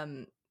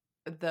 Um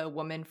the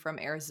woman from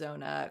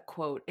Arizona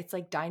quote, it's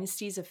like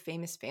dynasties of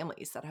famous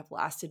families that have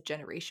lasted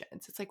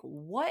generations. It's like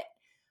what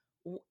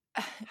wh-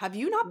 Have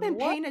you not been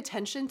what paying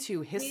attention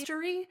to in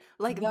history?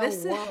 Like the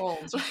this is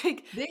world?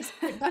 like This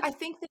but I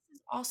think this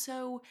is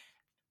also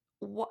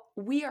what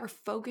we are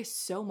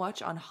focused so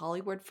much on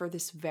Hollywood for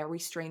this very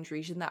strange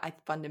reason that I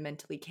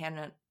fundamentally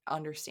cannot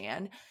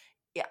understand.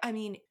 Yeah, I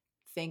mean,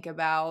 think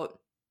about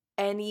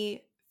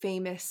any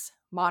famous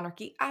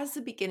monarchy, as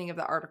the beginning of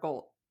the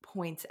article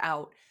points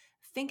out.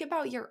 Think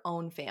about your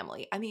own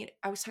family. I mean,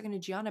 I was talking to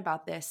Gianna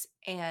about this,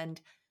 and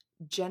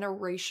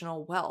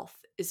generational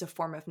wealth is a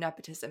form of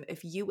nepotism.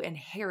 If you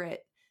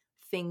inherit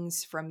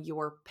things from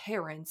your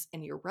parents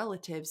and your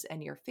relatives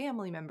and your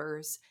family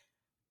members,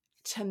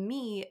 to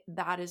me,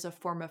 that is a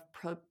form of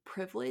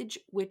privilege,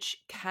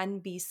 which can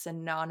be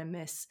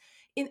synonymous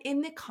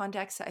in the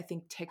context that I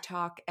think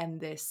TikTok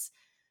and this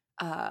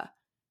uh,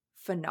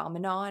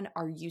 phenomenon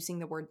are using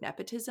the word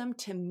nepotism.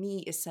 To me,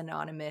 is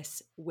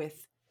synonymous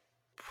with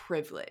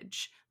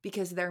privilege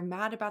because they're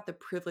mad about the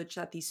privilege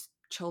that these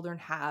children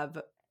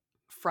have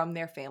from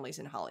their families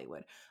in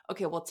Hollywood.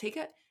 Okay, well, take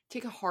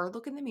a hard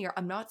look in the mirror.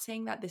 I'm not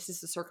saying that this is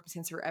the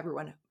circumstance for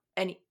everyone,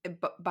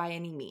 but by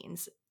any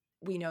means.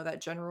 We know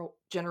that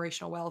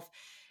generational wealth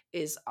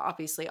is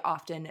obviously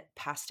often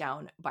passed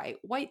down by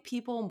white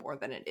people more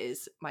than it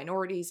is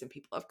minorities and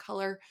people of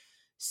color.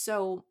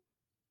 So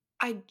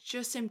I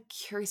just am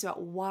curious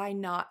about why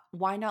not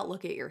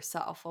look at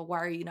yourself? Well, why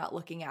are you not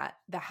looking at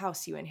the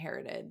house you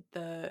inherited,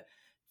 the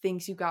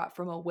things you got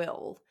from a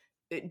will,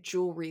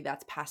 jewelry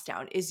that's passed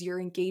down? Is your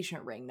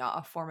engagement ring not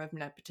a form of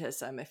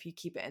nepotism if you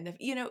keep it in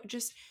the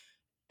just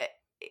eh,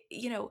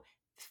 you know,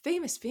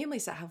 famous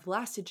families that have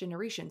lasted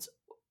generations.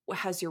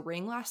 Has your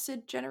ring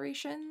lasted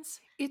generations?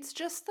 it's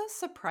just the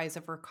surprise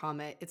of her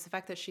comment. It's the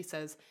fact that she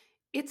says,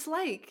 it's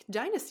like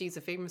dynasties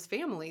of famous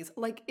families.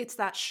 Like it's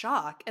that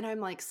shock. And I'm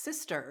like,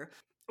 sister,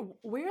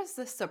 where is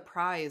this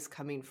surprise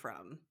coming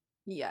from?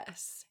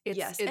 Yes. It's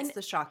Yes. it's And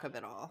the shock of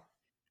it all.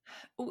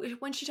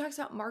 when she talks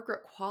about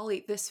Margaret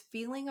Qualley, this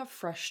feeling of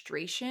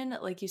frustration,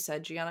 like you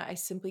said, Gianna, I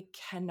simply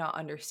cannot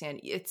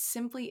understand. It's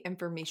simply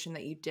information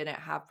that you didn't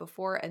have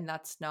before, and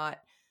that's not.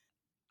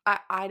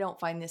 I don't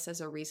find this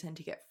as a reason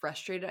to get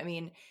frustrated. I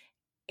mean,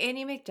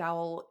 Annie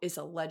McDowell is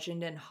a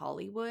legend in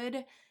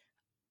Hollywood.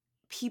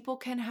 People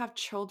can have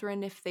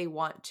children if they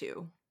want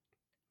to.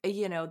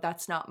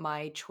 That's not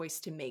my choice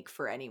to make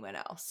for anyone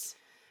else.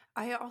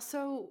 I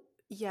also,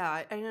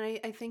 yeah, and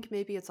I think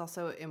maybe it's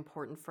also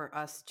important for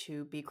us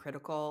to be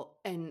critical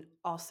and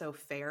also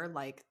fair.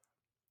 Like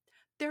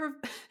there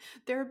have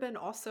there have been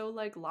also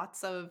like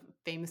lots of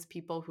famous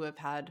people who have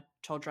had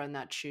children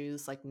that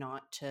choose like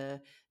not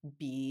to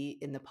be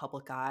in the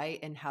public eye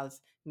and have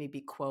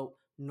maybe quote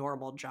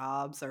normal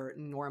jobs or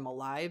normal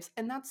lives,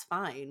 and that's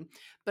fine.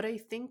 But I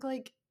think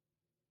like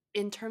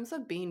in terms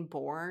of being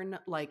born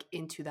like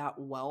into that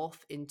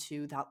wealth,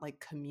 into that like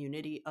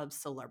community of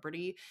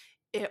celebrity,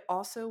 it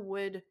also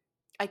would,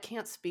 I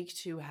can't speak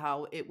to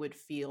how it would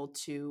feel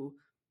to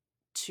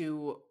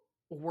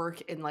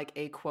work in like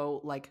a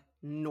quote like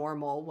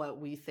normal, what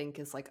we think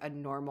is like a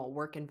normal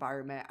work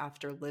environment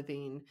after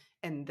living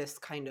in this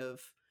kind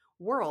of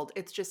world.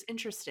 It's just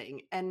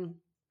interesting. And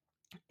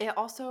it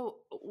also,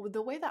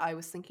 the way that I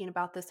was thinking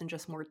about this in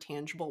just more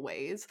tangible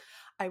ways,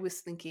 I was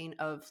thinking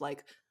of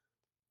like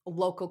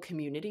local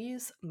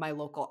communities, my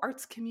local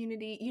arts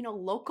community,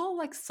 local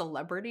like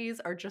celebrities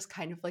are just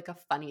kind of like a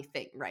funny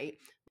thing, right?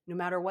 No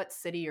matter what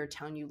city or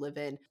town you live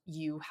in,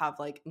 you have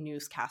like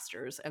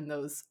newscasters, and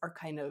those are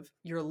kind of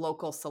your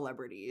local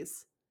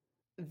celebrities.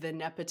 The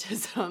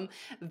nepotism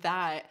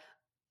that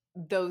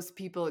those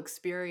people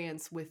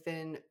experience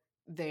within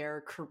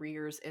their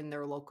careers in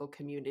their local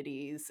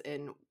communities,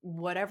 in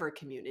whatever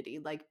community,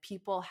 like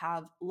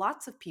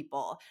lots of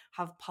people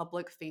have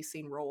public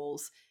facing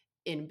roles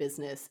in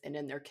business and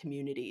in their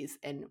communities,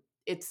 and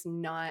it's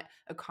not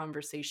a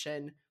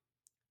conversation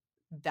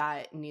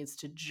that needs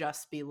to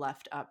just be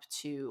left up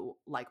to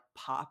like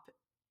pop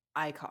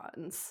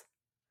icons.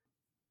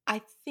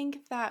 I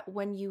think that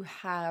when you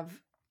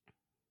have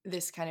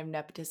this kind of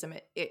nepotism,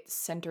 it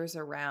centers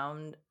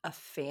around a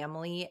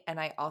family, and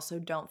I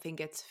don't think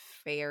it's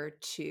fair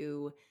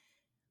to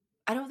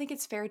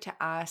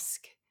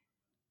ask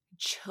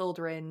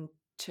children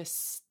to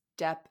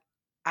step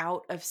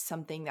out of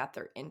something that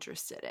they're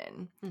interested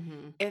in.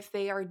 Hmm. If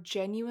they are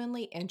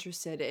genuinely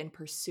interested in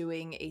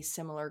pursuing a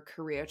similar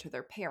career to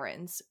their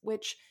parents,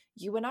 which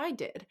you and I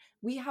did,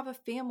 we have a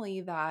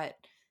family that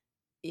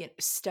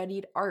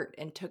studied art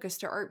and took us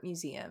to art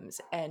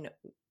museums. And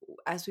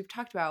as we've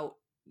talked about,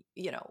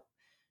 you know,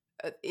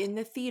 in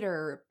the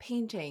theater,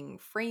 painting,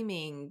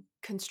 framing,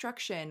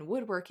 construction,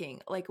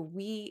 woodworking. Like,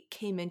 we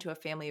came into a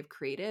family of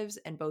creatives,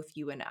 and both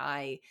you and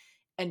I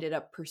ended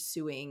up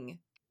pursuing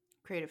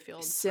Creative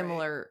fields, right?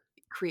 similar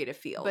creative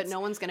But fields. no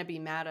one's going to be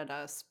mad at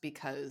us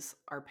because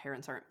our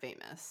parents aren't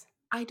famous.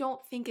 I don't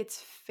think it's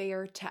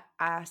fair to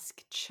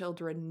ask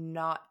children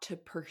not to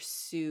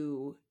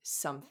pursue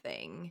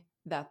something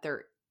that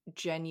they're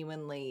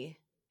genuinely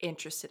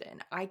interested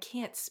in. I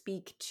can't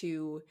speak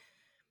to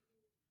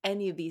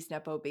any of these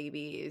Nepo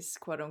babies,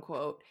 quote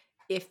unquote,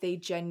 if they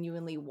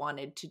genuinely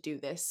wanted to do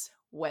this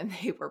when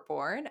they were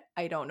born.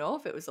 I don't know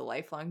if it was a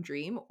lifelong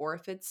dream or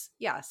if it's,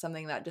 yeah,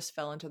 something that just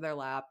fell into their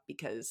lap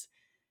because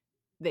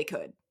they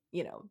could,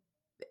 you know.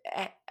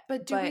 Eh,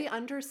 But do But we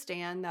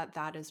understand that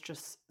that is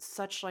just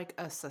such like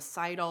a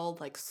societal,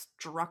 like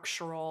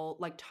structural,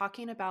 like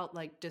talking about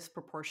like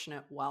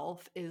disproportionate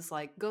wealth is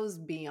like goes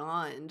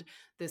beyond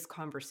this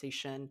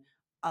conversation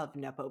of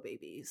Nepo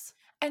babies.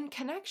 and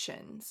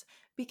connections,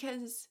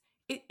 because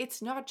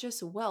it's not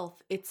just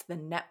wealth, it's the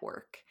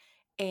network.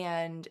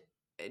 And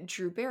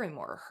Drew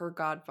Barrymore, her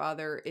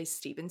godfather is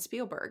Steven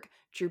Spielberg.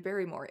 Drew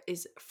Barrymore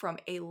is from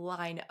a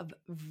line of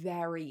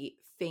very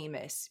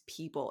famous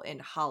people in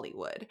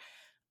Hollywood.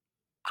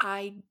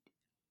 I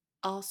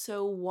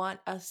also want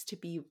us to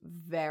be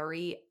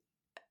very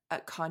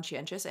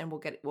conscientious, and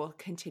we'll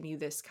continue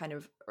this kind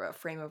of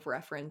frame of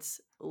reference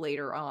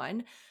later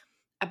on,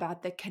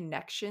 about the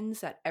connections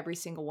that every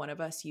single one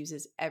of us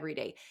uses every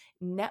day.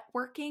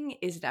 Networking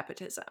is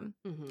nepotism.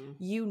 Hmm.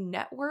 You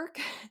network,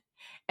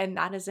 and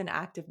that is an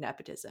act of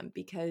nepotism,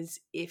 because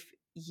if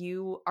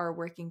you are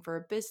working for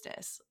a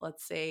business,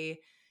 let's say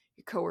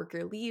your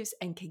coworker leaves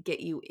and can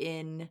get you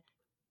in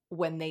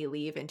when they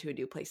leave into a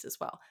new place as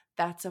well.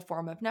 That's a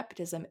form of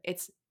nepotism.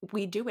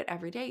 We do it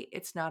every day.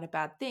 It's not a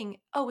bad thing.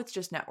 Oh, it's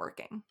just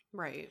networking.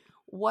 Right.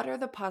 What are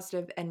the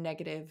positive and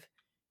negative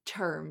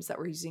terms that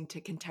we're using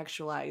to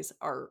contextualize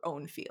our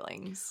own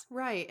feelings?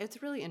 Right.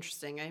 It's really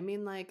interesting. I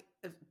mean, like,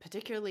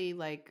 particularly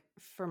like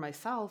for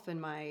myself in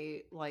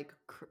my like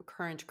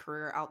current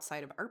career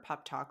outside of Art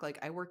Pop Talk, like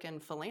I work in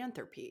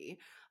philanthropy.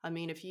 I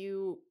mean,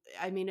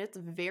 it's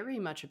very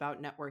much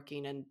about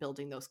networking and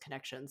building those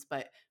connections,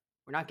 but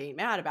we're not getting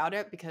mad about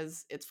it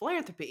because it's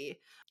philanthropy.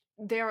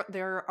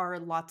 There are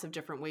lots of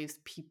different ways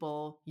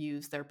people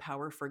use their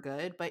power for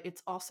good, but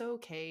it's also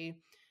okay,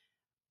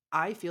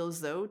 I feel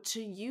as though,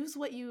 to use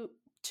what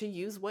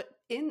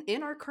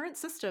in our current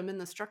system, in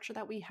the structure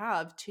that we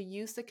have, to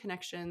use the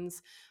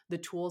connections, the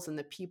tools, and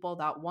the people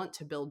that want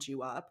to build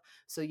you up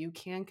so you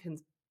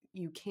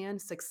can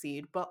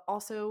succeed, but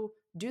also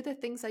do the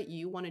things that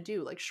you want to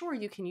do. Like, sure,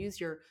 you can use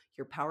your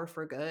power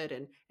for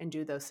good and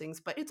do those things,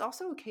 but it's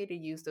also okay to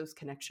use those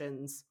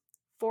connections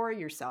for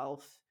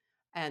yourself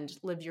and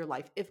live your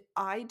life. If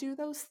I do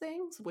those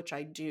things, which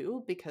I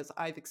do because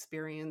I've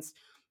experienced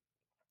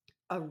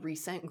a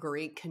recent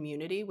great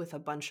community with a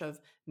bunch of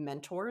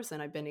mentors,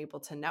 and I've been able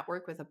to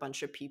network with a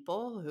bunch of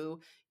people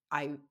who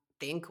I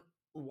think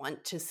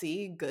want to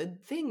see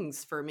good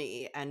things for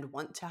me and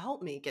want to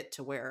help me get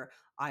to where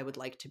I would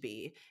like to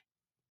be.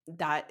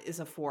 That is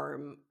a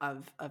form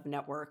of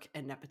network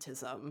and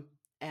nepotism.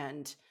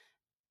 And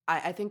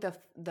I think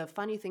the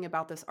funny thing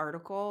about this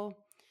article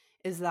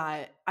is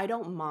that I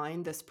don't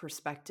mind this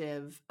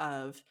perspective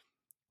of,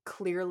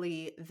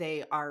 clearly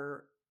they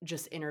are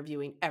just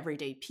interviewing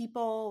everyday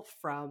people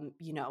from,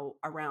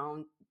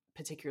 around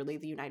particularly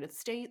the United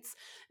States,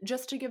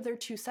 just to give their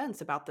 2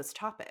 cents about this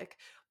topic.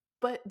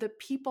 But the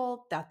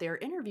people that they're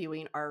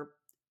interviewing are,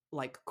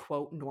 like,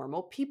 quote,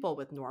 normal people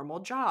with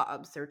normal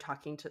jobs. They're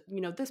talking to,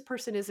 this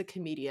person is a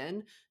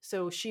comedian,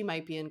 so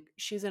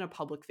she's in a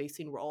public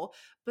facing role,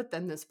 but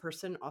then this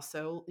person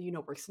also,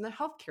 works in the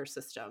healthcare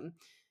system.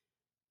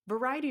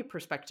 Variety of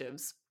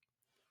perspectives.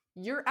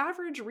 Your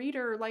average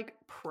reader, like,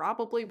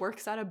 probably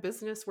works at a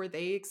business where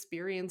they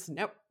experience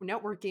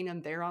networking,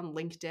 and they're on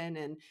LinkedIn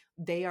and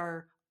they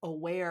are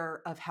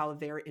aware of how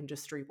their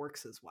industry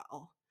works as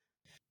well.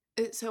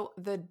 So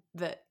the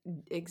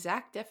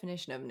exact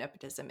definition of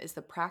nepotism is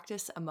the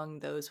practice among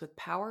those with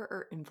power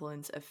or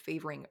influence of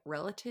favoring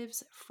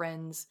relatives,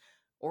 friends,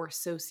 or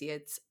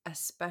associates,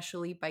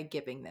 especially by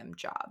giving them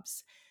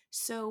jobs.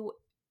 So,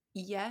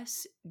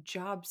 yes,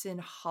 jobs in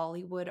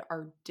Hollywood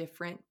are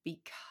different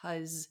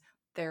because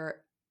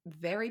they're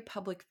very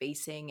public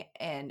facing,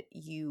 and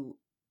you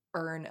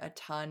earn a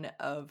ton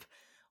of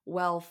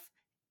wealth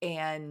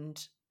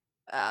and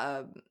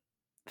um,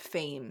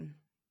 fame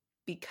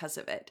because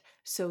of it.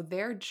 So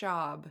their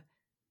job,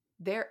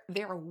 their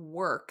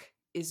work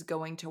is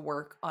going to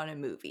work on a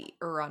movie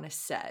or on a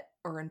set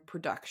or in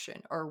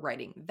production or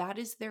writing. That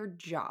is their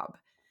job.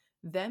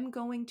 Them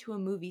going to a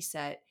movie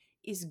set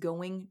is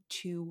going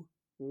to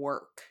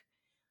work.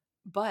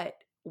 But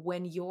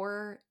when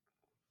your,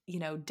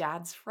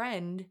 dad's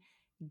friend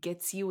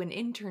gets you an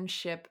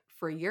internship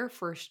for your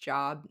first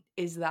job,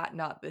 is that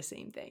not the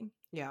same thing?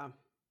 Yeah,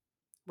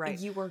 Right.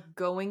 You are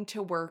going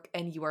to work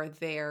and you are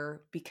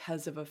there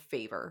because of a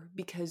favor,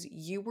 because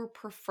you were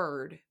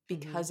preferred Hmm.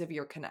 because of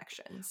your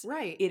connections.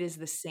 Right. It is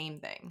the same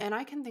thing. And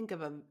I can think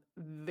of a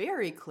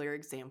very clear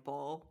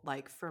example,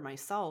 like for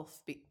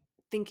myself,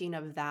 thinking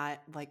of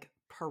that like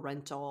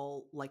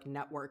parental like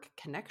network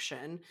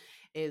connection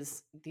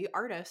is the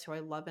artist who I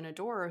love and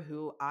adore,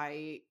 who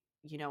I,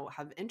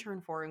 have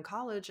interned for in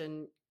college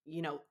and,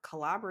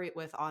 collaborate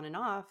with on and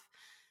off.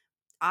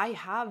 I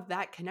have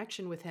that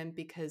connection with him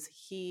because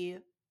he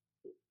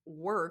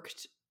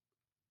worked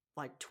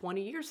like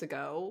 20 years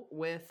ago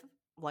with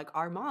like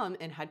our mom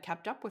and had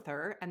kept up with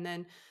her. And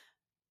then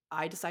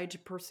I decided to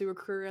pursue a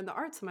career in the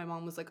arts. And my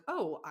mom was like,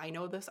 "Oh, I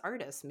know this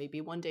artist. Maybe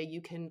one day you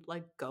can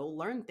like go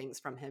learn things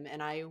from him."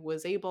 And I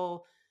was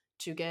able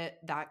to get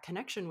that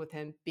connection with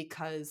him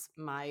because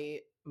my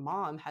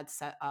mom had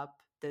set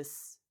up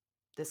this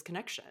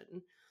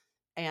connection.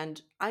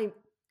 And I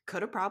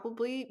could have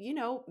probably,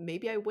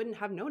 maybe I wouldn't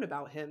have known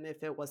about him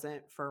if it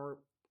wasn't for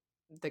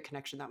the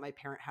connection that my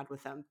parent had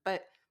with them.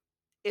 But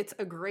it's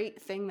a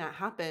great thing that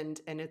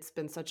happened and it's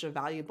been such a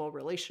valuable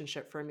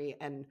relationship for me,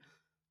 and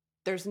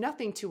there's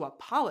nothing to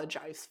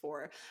apologize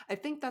for. I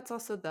think that's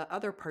also the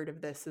other part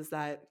of this is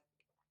that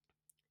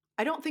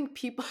I don't think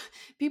people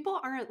people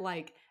aren't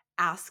like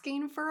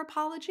asking for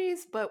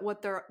apologies, but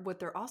what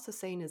they're also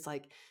saying is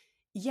like,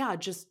 yeah,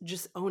 just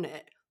own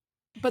it.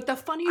 I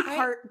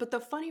But the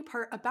funny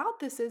part about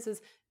this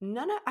is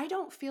I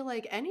don't feel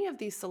like any of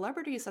these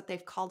celebrities that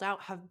they've called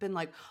out have been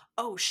like,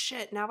 "Oh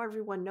shit, now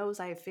everyone knows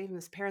I have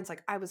famous parents."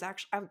 Like I was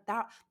actually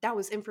that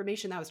was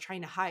information that I was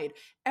trying to hide.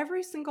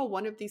 Every single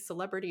one of these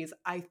celebrities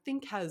I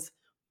think has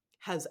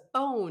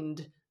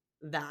owned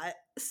that.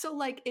 So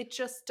like it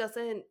just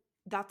doesn't,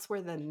 that's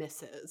where the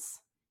miss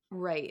is.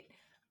 right.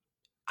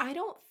 I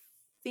don't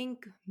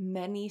think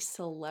many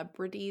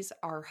celebrities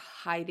are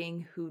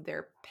hiding who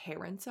their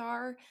parents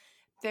are.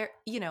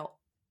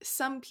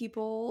 Some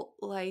people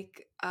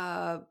like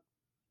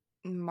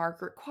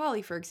Margaret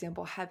Qualley, for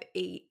example, have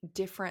a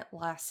different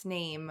last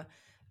name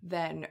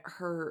than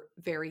her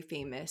very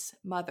famous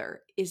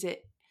mother. Is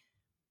it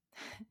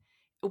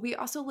We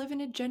also live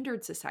in a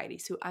gendered society,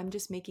 so I'm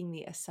just making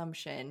the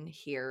assumption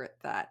here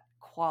that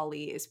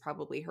Qualley is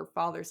probably her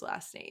father's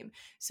last name.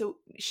 So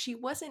she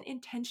wasn't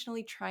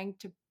intentionally trying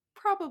to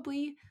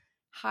probably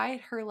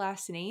hide her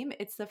last name.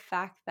 It's the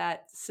fact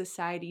that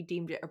society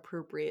deemed it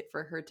appropriate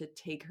for her to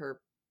take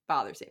her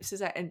father's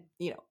name. And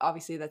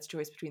obviously that's a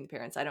choice between the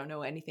parents. I don't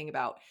know anything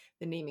about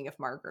the naming of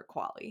Margaret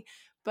Qualley.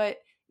 But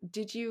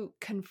did you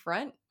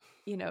confront,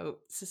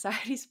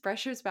 society's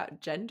pressures about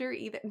gender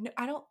either? No,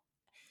 I don't.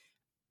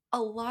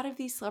 A lot of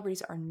these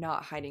celebrities are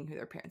not hiding who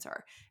their parents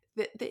are.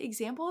 The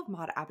example of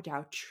Maude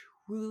Apatow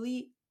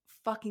truly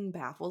fucking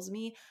baffles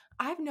me.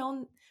 I've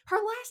known her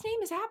last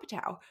name is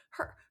Apatow.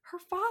 Her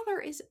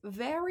father is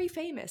very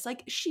famous.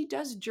 Like she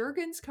does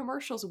Jergens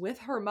commercials with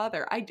her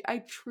mother.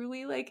 I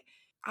truly like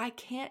I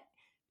can't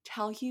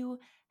tell you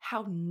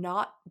how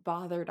not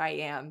bothered I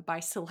am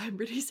by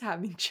celebrities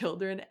having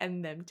children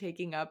and them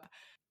taking up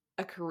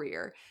a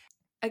career.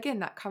 Again,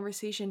 that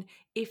conversation,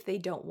 if they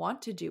don't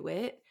want to do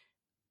it,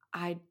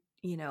 I,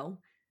 you know,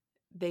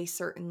 they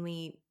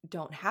certainly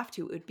don't have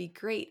to. It would be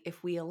great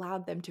if we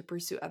allowed them to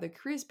pursue other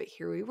careers. But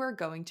here we were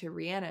going to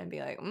Rihanna and be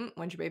like,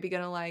 when's your baby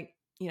gonna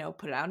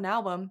put out an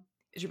album?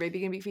 Is your baby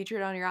gonna be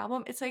featured on your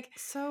album? It's like,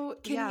 So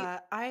can you? yeah,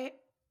 I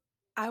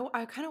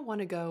kind of want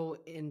to go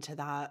into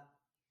that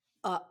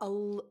a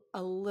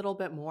little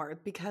bit more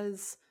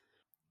because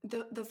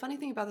the funny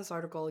thing about this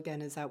article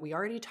again is that we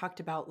already talked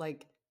about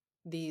like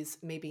these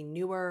maybe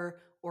newer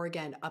or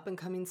again up and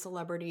coming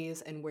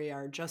celebrities, and we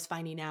are just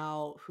finding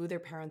out who their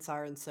parents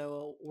are, and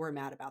so we're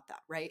mad about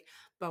that, right?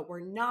 But we're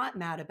not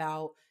mad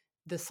about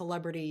the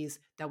celebrities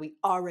that we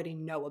already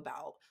know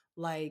about,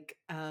 like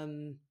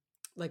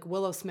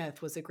Willow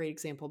Smith was a great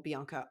example,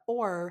 Bianca,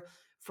 or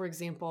for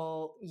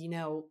example,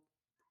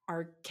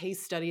 our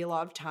case study a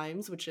lot of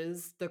times, which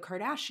is the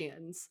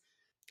Kardashians.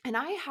 And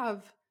I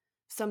have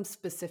some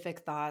specific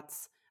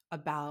thoughts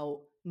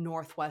about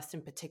Northwest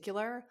in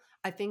particular.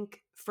 I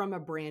think from a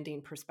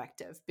branding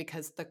perspective,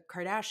 because the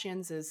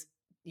Kardashians is,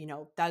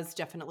 that is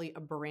definitely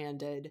a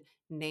branded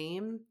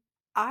name.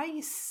 I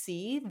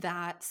see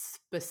that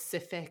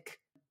specific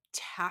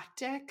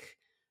tactic,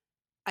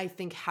 I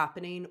think,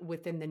 happening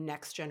within the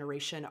next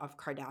generation of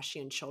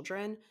Kardashian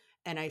children.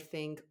 And I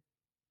think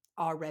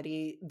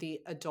already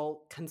the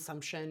adult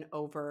consumption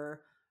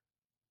over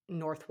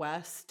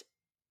Northwest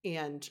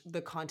and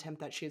the content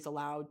that she's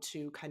allowed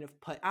to kind of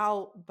put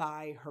out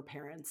by her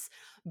parents.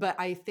 But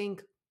I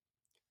think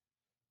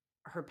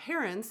her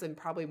parents, and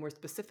probably more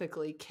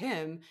specifically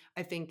Kim,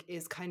 I think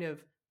is kind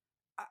of,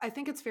 I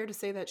think it's fair to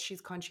say that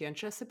she's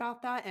conscientious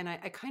about that. And I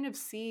kind of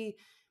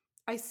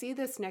I see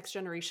this next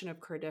generation of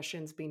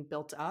Kardashians being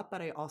built up,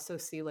 but I also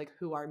see like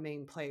who our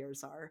main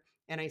players are.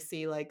 And I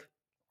see like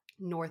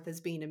North as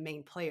being a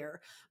main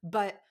player.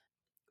 But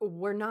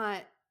we're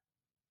not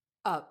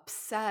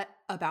upset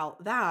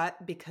about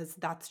that because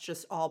that's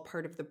just all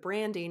part of the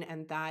branding,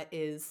 and that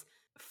is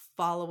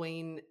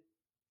following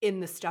in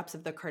the steps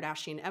of the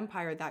Kardashian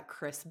empire that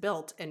Kris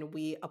built. And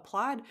we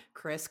applaud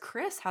Kris.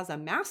 Kris has a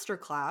master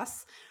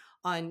class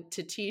on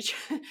to teach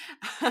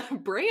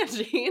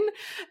branding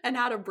and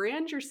how to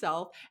brand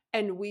yourself.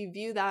 And we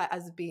view that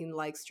as being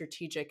like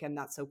strategic, and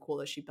that's so cool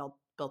that she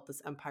built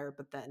this empire.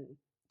 But then,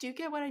 do you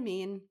get what I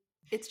mean?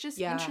 It's just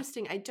Yeah,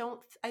 interesting.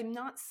 I'm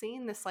not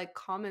seeing this like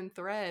common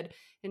thread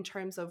in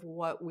terms of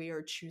what we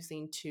are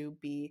choosing to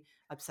be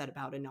upset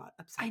about and not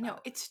upset I know.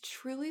 about. It's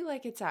truly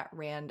like it's at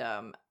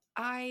random.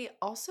 I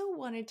also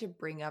wanted to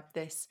bring up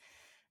this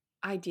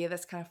idea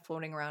that's kind of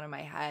floating around in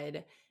my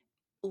head,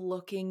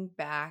 looking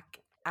back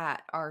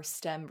at our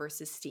STEM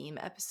versus STEAM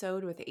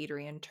episode with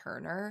Adrian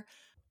Turner.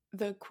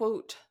 The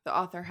quote the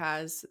author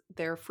has,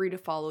 they're free to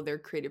follow their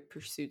creative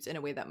pursuits in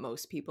a way that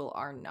most people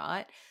are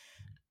not.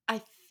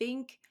 I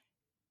think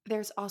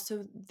there's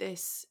also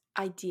this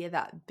idea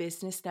that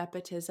business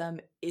nepotism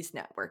is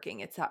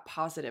networking. It's that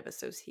positive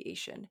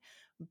association.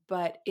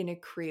 But in a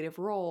creative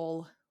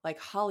role like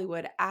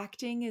Hollywood,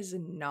 acting is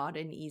not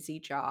an easy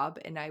job.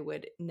 And I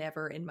would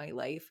never in my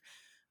life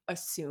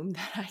assume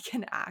that I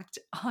can act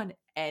on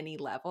any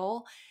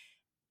level.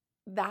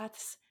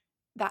 That's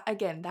that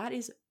again, that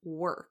is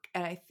work.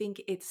 And I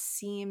think it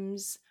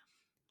seems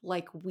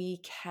like we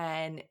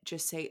can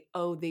just say,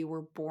 oh, they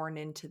were born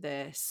into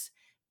this,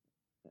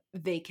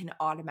 they can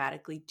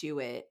automatically do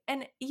it.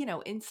 And,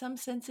 in some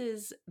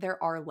senses,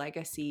 there are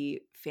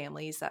legacy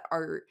families that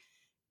are,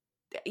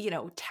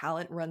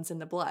 talent runs in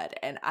the blood.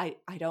 And I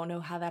don't know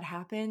how that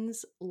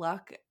happens,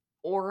 luck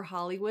or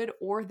Hollywood,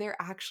 or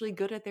they're actually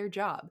good at their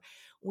job.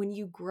 When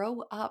you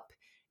grow up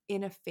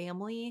in a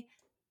family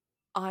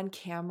on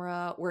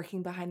camera,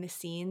 working behind the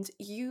scenes,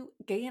 you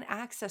gain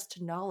access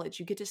to knowledge.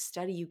 You get to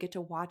study, you get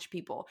to watch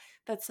people.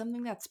 That's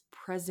something that's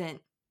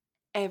present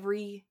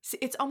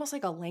it's almost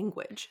like a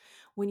language.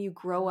 When you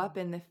grow Yeah. up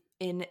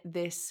in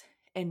this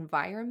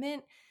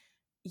environment,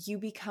 you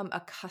become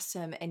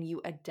accustomed and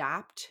you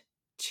adapt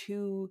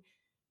to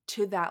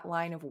that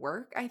line of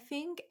work, I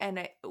think.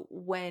 And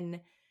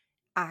when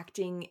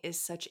acting is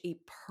such a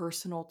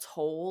personal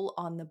toll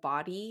on the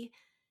body,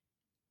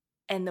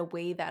 and the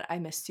way that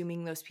I'm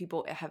assuming those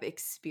people have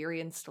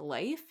experienced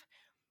life,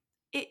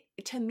 it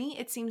to me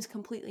it seems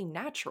completely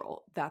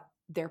natural that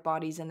their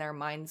bodies and their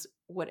minds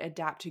would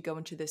adapt to go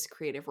into this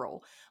creative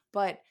role.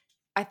 But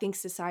I think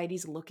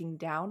society's looking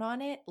down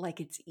on it like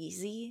it's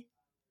easy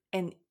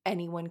and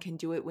anyone can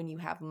do it when you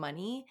have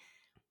money.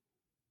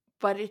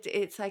 But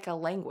it's like a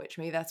language.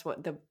 Maybe that's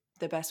what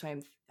the best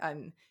way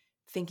I'm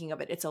thinking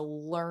of it. It's a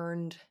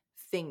learned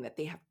thing that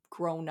they have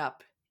grown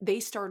up. They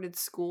started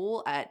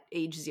school at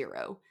age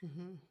 0,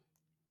 Mm-hmm.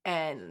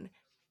 and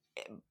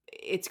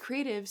it's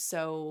creative,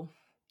 so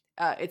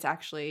it's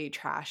actually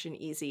trash and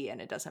easy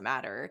and it doesn't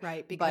matter.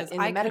 Right, But because in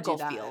the I could do medical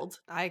that. field,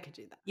 I could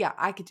do that. yeah,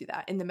 I could do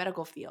that. In the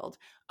medical field,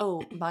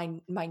 oh, my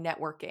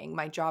networking,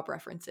 my job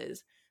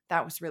references,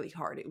 that was really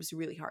hard. It was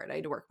really hard. I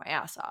had to work my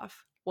ass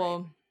off. Right.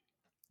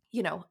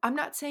 Well, I'm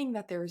not saying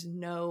that there's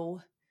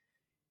no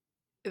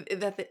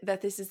that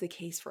this is the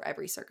case for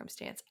every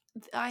circumstance.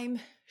 I'm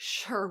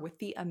sure with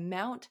the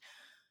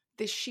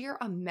sheer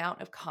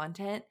amount of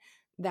content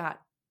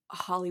that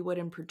Hollywood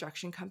and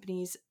production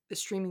companies, the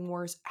streaming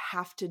wars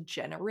have to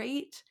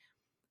generate,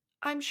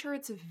 I'm sure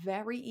it's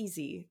very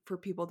easy for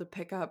people to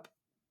pick up,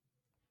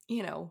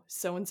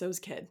 so and so's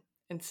kid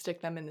and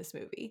stick them in this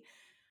movie.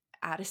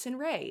 Addison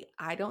Rae,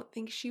 I don't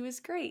think she was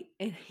great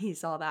and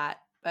He's All That,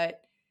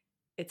 but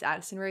it's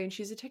Addison Rae and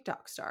she's a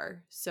TikTok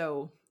star.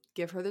 So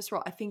give her this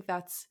role. I think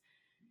that's,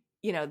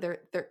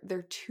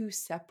 they're two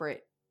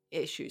separate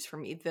issues for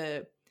me.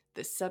 The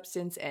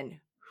substance and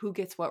who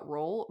gets what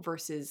role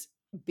versus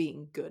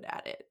being good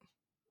at it.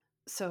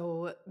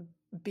 So,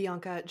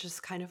 Bianca,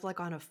 just kind of like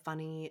on a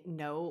funny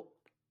note,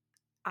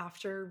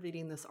 after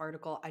reading this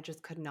article, I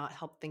just could not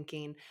help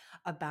thinking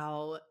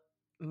about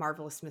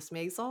Marvelous Miss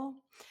Maisel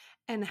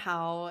and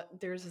how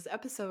there's this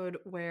episode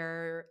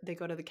where they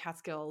go to the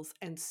Catskills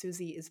and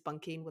Susie is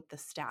bunking with the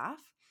staff,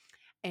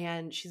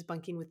 and she's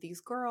bunking with these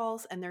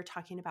girls, and they're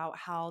talking about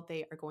how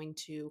they are going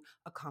to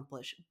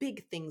accomplish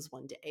big things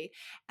one day.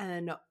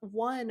 And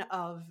one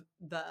of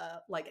the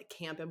like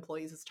camp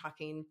employees is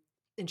talking,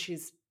 and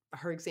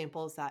her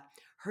example is that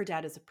her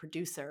dad is a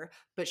producer,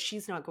 but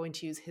she's not going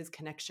to use his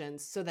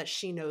connections so that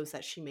she knows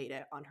that she made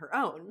it on her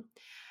own.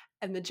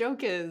 And the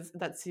joke is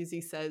that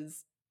Susie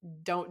says,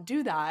 don't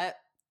do that.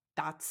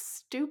 That's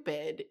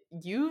stupid.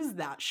 Use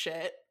that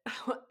shit.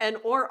 And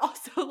or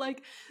also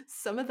like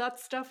some of that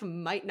stuff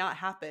might not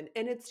happen.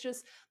 And it's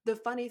just the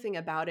funny thing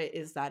about it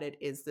is that it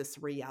is this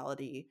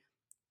reality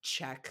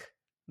check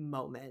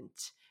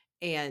moment.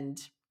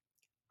 And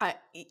I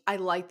I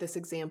like this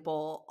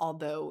example,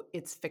 although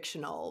it's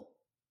fictional,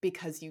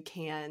 because you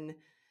can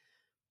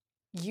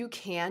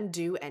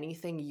do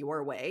anything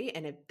your way,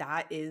 and if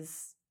that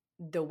is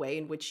the way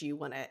in which you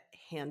want to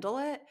handle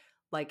it,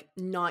 like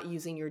not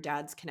using your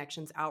dad's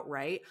connections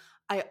outright.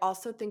 I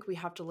also think we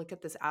have to look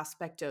at this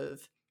aspect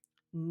of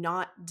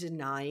not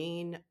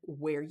denying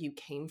where you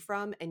came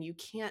from, and you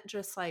can't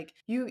just like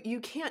you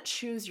can't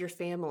choose your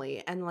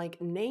family, and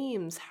like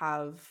names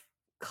have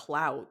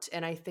clout.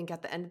 And I think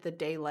at the end of the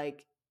day,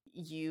 like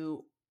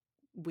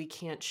we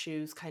can't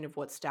choose kind of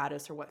what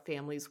status or what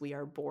families we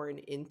are born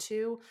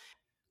into.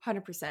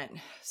 100%.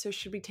 So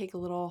should we take a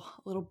little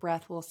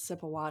breath, a little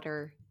sip of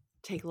water,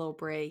 take a little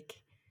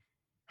break,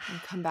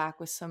 and come back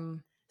with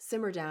some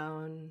Simmer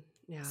down.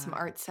 Yeah. some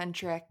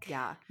art-centric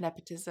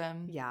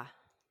nepotism? Yeah.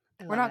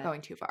 We're not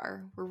going too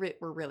far. We're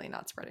really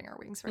not spreading our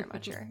wings very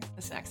much here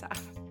this next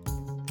half.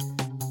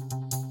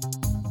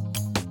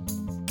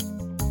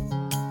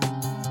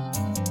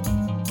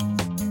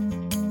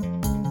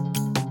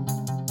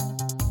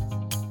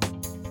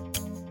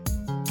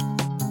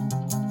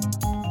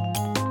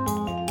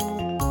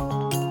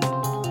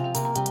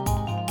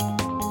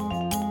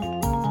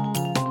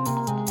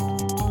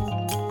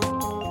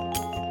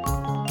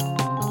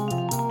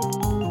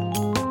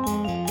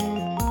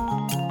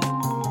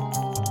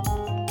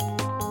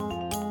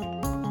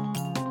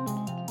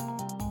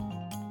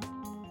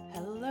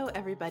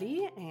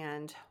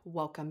 And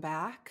welcome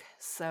back.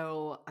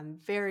 So I'm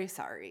very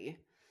sorry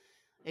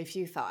if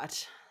you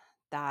thought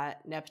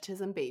that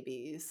nepotism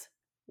babies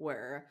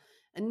were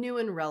a new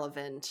and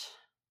relevant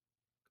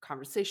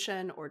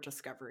conversation or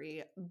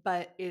discovery,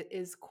 but it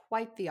is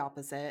quite the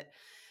opposite.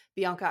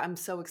 Bianca, I'm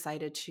so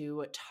excited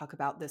to talk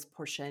about this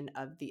portion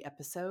of the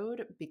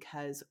episode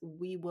because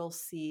we will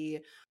see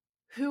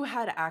who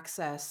had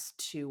access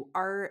to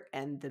art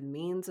and the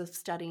means of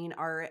studying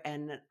art.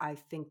 And I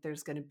think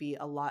there's going to be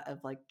a lot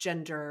of like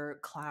gender,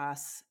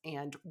 class,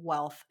 and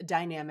wealth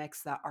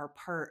dynamics that are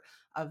part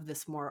of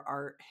this more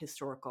art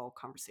historical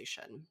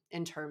conversation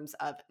in terms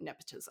of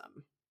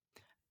nepotism.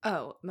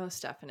 Oh,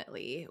 most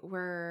definitely.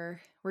 We're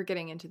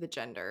getting into the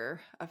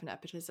gender of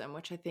nepotism,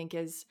 which I think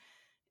is,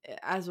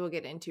 as we'll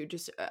get into,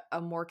 just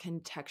a more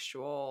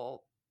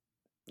contextual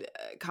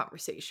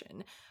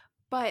conversation.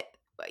 But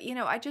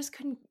I just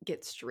couldn't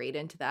get straight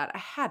into that. I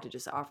had to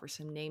just offer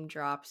some name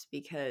drops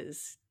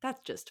because that's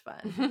just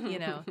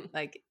fun,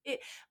 like it.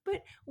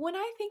 But when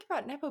I think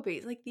about nepo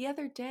babies, like the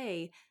other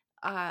day,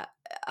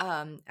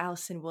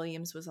 Allison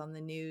Williams was on the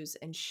news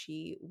and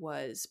she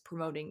was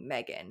promoting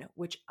Megan,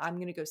 which I'm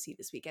going to go see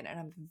this weekend. And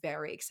I'm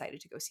very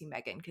excited to go see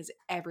Megan because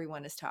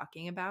everyone is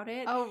talking about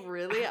it. Oh,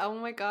 really? Oh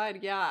my God.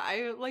 Yeah.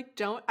 I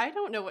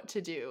don't know what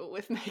to do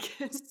with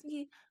Megan.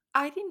 See,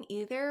 I didn't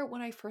either.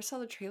 When I first saw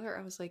the trailer,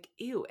 I was like,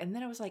 ew. And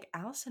then I was like,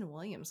 Allison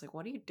Williams, like,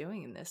 what are you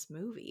doing in this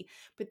movie?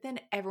 But then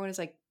everyone is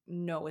like,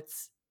 no,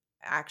 it's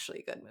actually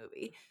a good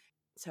movie.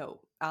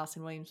 So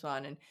Allison Williams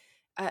won. And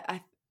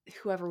I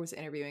whoever was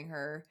interviewing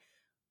her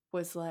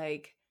was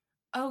like,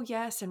 oh,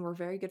 yes. And we're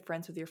very good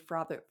friends with your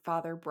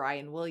father,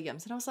 Brian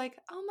Williams. And I was like,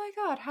 oh my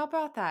God, how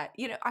about that?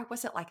 I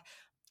wasn't like,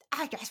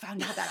 I just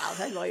found out that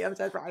Allison Williams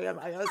is Brian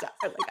Williams.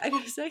 I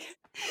just like,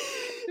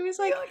 it was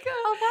like,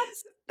 oh,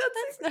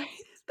 that's nice.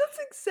 That's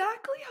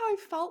exactly how I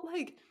felt.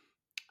 Like,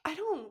 I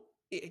don't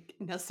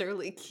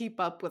necessarily keep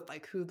up with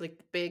like who like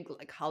the big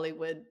like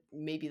Hollywood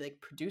maybe like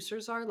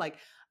producers are. Like,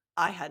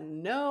 I had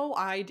no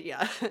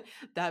idea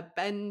that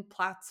Ben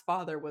Platt's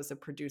father was a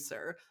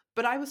producer,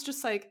 but I was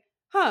just like,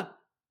 huh,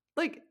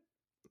 like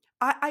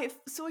I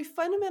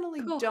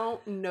fundamentally Cool.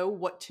 don't know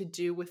what to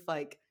do with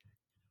like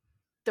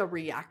the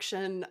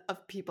reaction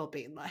of people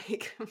being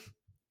like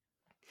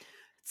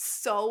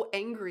so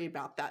angry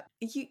about that.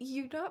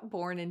 You're not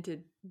born into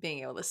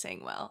being able to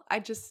sing well. I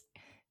just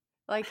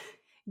like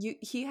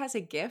he has a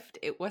gift.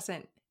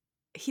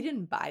 He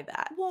didn't buy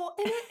that. Well,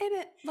 and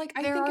it like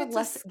I there think are it's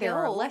a skill. There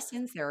are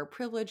lessons, there are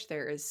privilege,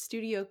 there is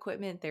studio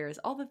equipment, there is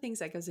all the things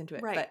that goes into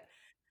it. Right. But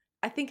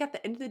I think at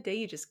the end of the day,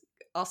 you just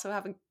also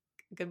have a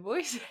good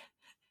voice.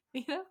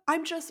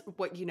 I'm just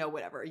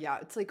whatever. Yeah,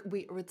 it's like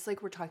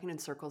we're talking in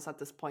circles at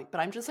this point, but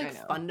I'm just like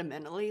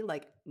fundamentally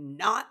like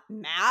not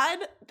mad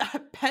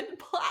that Ben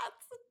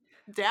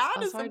Platt's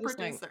dad is the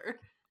producer.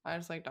 I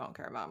just like don't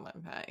care about my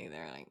pet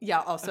either. Like,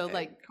 yeah. Also, okay,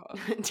 like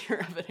Dear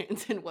Evan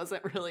Hansen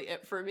wasn't really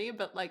it for me,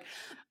 but like,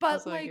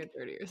 also, like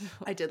 30 years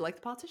old. I did like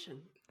The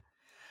Politician.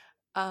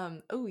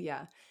 Oh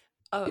yeah.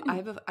 Oh, I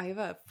have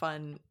a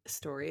fun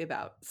story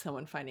about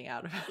someone finding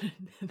out about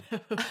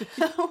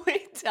it.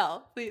 Wait,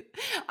 tell, please.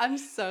 I'm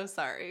so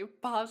sorry.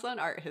 Pause on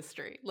art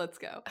history. Let's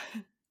go.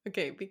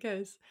 Okay,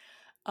 because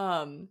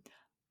I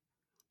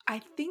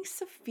think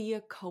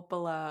Sofia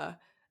Coppola,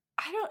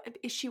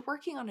 is she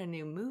working on a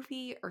new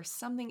movie or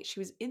something? She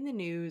was in the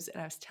news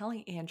and I was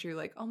telling Andrew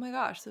like, oh my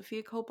gosh,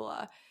 Sofia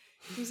Coppola.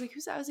 He was like,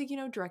 who's that? I was like,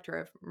 director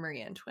of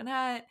Marie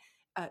Antoinette,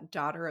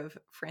 daughter of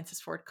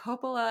Francis Ford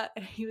Coppola.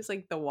 And he was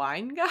like, the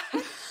wine guy.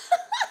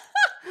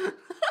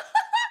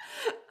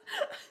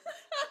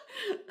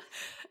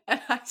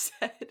 And I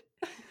said,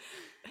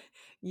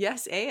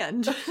 yes,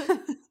 and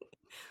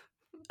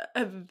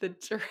the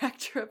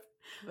director of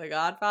The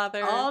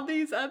Godfather, all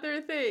these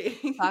other things,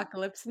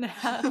 Apocalypse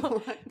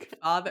Now,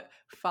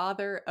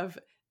 father of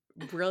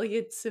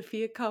brilliant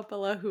Sofia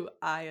Coppola, who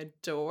I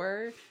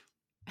adore.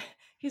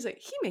 He's like,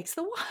 he makes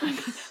the wine. I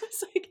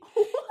was like,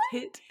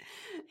 what?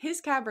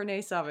 His Cabernet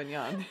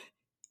Sauvignon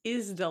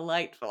is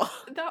delightful.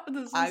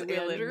 This was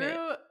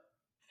Andrew.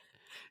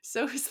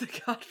 So is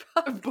The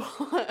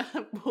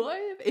Godfather. Boy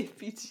of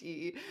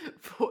APT,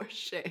 for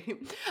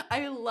shame.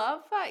 I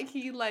love that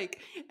he like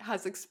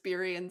has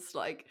experienced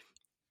like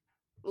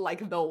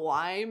the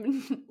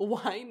wine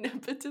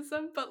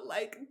nepotism, but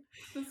like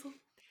this.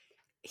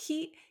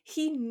 He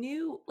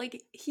knew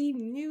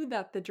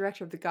that the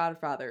director of The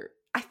Godfather,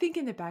 I think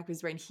in the back of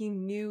his brain, he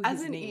knew As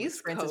his an name was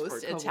East Francis Coast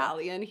Ford Coppola.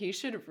 Italian, he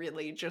should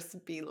really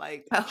just be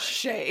like Oh,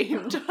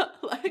 shamed.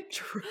 Like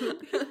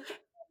truly.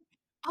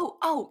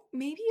 Oh,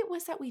 maybe it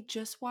was that we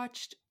just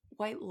watched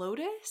White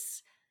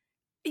Lotus?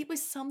 It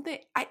was something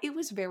it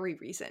was very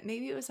recent.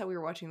 Maybe it was that we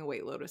were watching The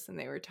White Lotus and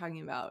they were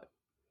talking about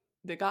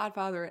The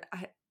Godfather.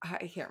 I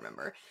can't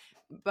remember.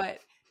 But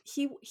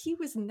he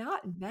was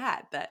not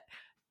mad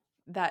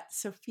that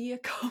Sofia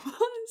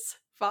Coppola's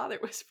father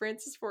was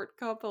Francis Ford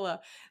Coppola,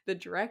 the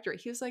director.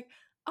 He was like,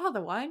 "Oh,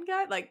 the wine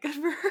guy, like good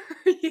for her."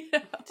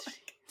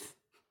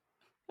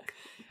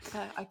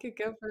 Like, I could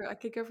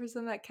go for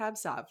some of that Cab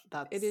Sauv. It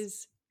that's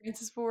is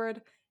Francis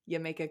Ford. You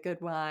make a good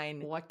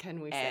wine, what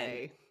can we and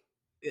say?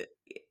 it,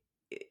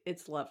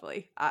 it's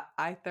lovely.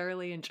 I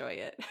thoroughly enjoy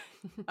it.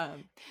 You But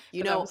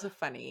that know, was a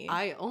funny.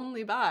 I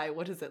only buy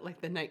what is it,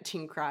 like the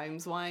 19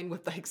 Crimes wine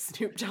with like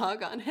Snoop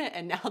Dogg on it,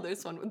 and now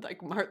there's one with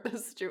like Martha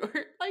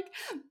Stewart. Like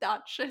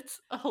that shit's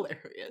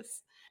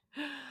hilarious.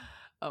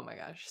 Oh my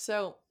gosh.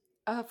 So,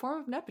 a form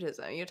of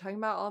nepotism. You're talking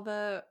about all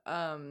the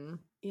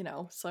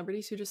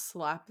celebrities who just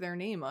slap their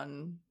name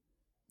on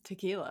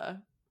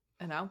tequila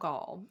and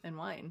alcohol and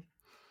wine.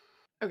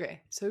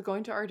 Okay, so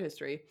going to art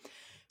history.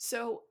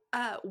 So,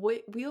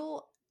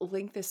 we'll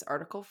link this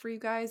article for you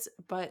guys,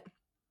 but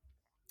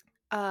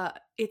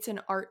it's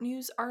an art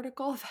news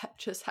article that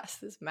just has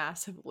this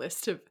massive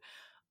list of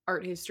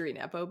art history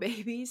nepo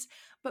babies.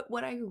 But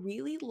what I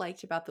really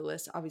liked about the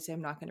list, obviously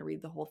I'm not going to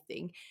read the whole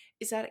thing,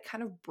 is that it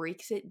kind of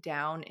breaks it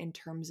down in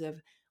terms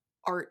of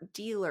art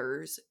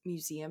dealers,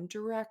 museum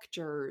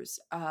directors,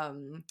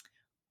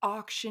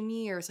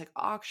 auctioneers, like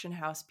auction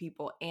house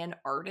people, and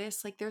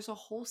artists. Like there's a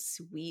whole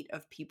suite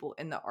of people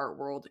in the art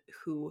world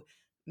who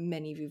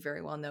many of you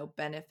very well know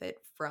benefit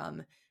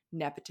from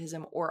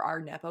nepotism or are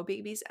nepo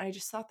babies. And I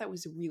just thought that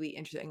was really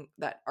interesting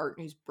that art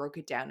news broke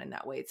it down in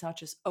that way. It's not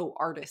just, oh,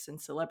 artists and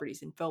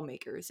celebrities and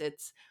filmmakers.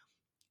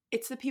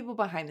 It's the people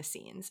behind the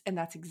scenes, and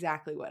that's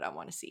exactly what I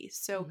want to see.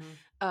 So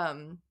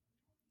Mhm.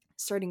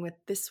 starting with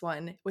this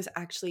one was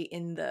actually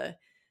in the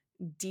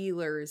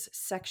dealers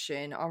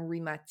section. Henri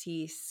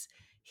Matisse,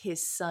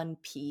 his son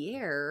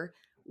Pierre,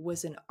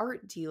 was an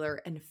art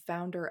dealer and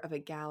founder of a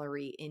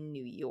gallery in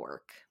New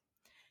York.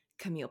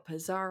 Camille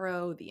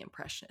Pissarro, the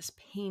Impressionist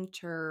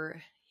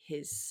painter,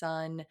 his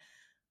son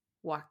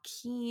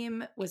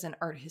Joachim was an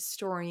art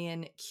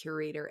historian,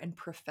 curator, and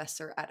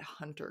professor at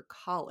Hunter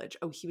College.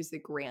 Oh, he was the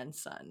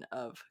grandson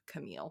of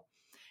Camille.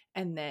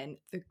 And then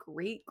the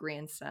great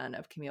grandson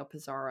of Camille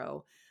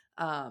Pissarro,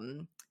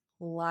 um,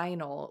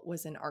 Lionel,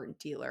 was an art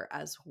dealer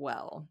as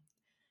well.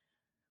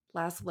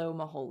 Laszlo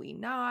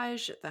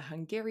Moholy-Nagy, the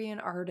Hungarian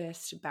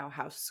artist,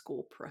 Bauhaus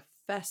School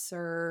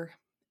professor.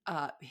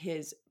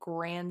 His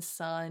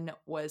grandson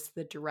was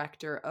the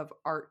director of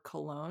Art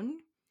Cologne.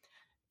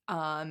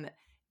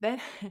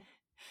 Then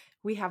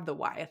we have the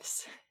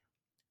Wyeths,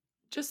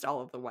 just all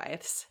of the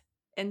Wyeths.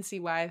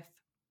 NC Wyeth,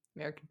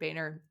 American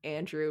painter,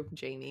 Andrew,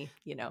 Jamie,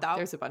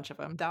 there's a bunch of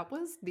them. That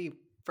was the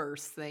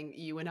first thing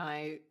you and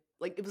I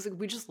like. It was like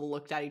we just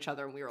looked at each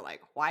other and we were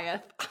like,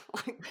 Wyeth,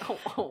 like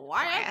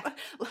Wyeth,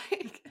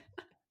 like.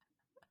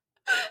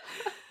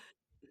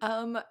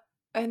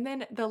 And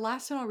then the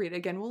last one I'll read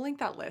again, we'll link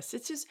that list.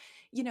 It's just,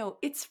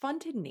 it's fun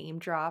to name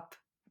drop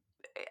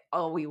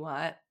all we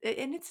want,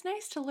 and it's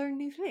nice to learn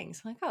new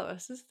things. Like, oh,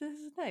 this is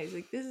nice.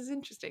 Like, this is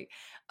interesting.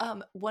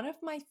 One of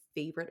my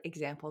favorite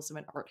examples of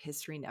an art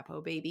history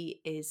nepo baby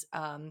is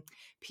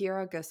Pierre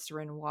Auguste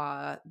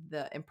Renoir,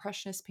 the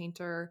Impressionist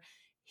painter.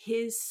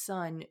 His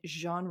son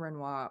Jean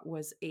Renoir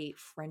was a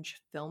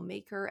French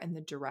filmmaker and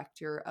the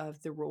director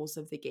of The Rules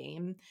of the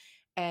Game,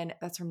 and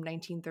that's from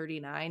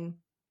 1939.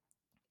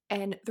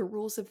 And The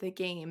Rules of the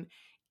Game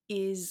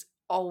is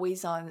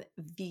always on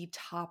the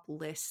top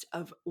list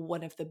of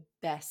one of the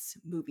best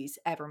movies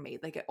ever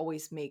made. Like it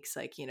always makes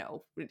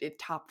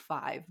top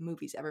 5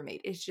 movies ever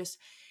made.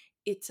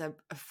 It's a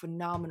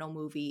phenomenal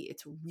movie.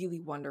 It's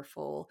really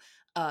wonderful.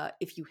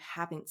 If you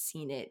haven't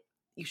seen it,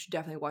 you should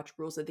definitely watch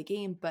Rules of the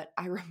Game. But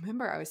I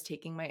remember I was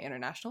taking my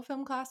international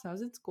film class when I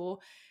was in school,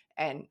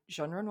 and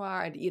Jean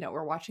Renoir,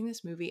 we're watching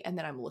this movie, and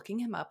then I'm looking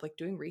him up, like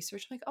doing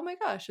research, like, oh my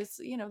gosh, it's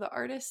the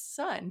artist's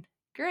son.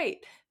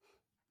 Great.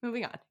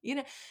 Moving on.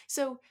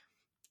 So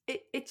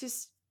it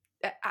just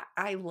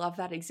I love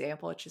that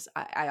example. It's just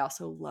I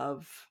also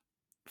love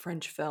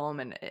French film,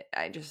 and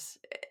it just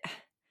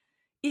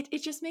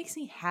makes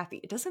me happy.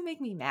 It doesn't make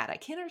me mad. I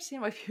can't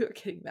understand why people are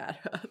getting mad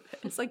about it.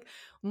 It's like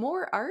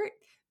more art,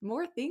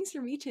 more things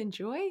for me to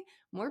enjoy,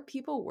 more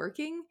people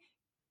working.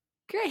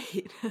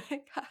 Great.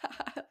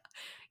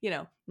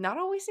 Not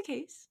always the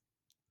case,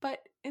 but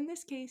in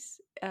this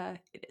case,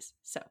 it is.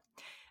 So,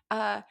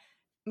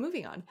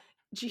 moving on.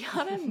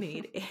 Gianna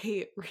made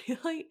a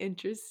really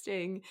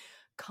interesting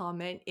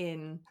comment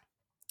in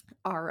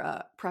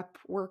our prep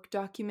work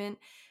document,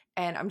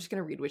 and I'm just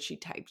going to read what she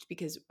typed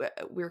because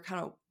we were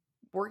kind of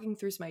working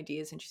through some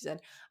ideas, and she said,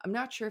 I'm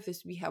not sure if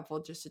this would be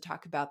helpful just to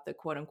talk about the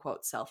quote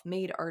unquote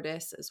self-made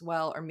artists as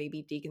well, or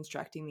maybe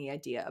deconstructing the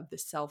idea of the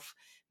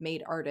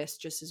self-made artist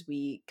just as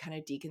we kind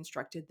of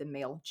deconstructed the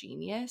male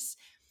genius.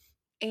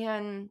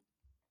 And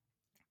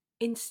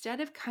instead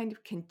of kind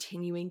of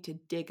continuing to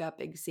dig up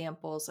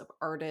examples of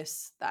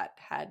artists that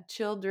had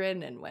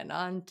children and went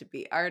on to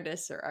be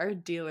artists or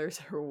art dealers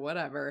or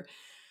whatever,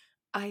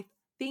 I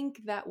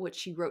think that what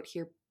she wrote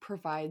here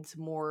provides a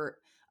more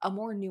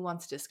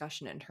nuanced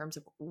discussion in terms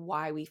of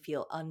why we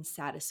feel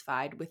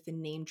unsatisfied with the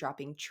name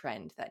dropping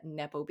trend that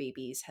Nepo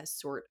babies has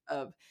sort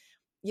of,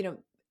 you know,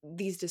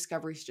 these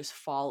discoveries just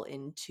fall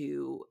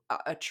into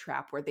a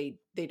trap where they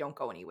don't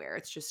go anywhere.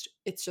 It's just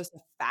a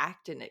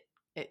fact, and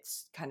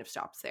it's kind of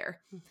stops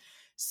there.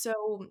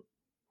 So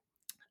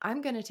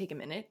I'm going to take a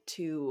minute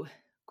to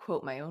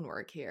quote my own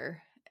work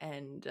here.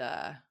 And,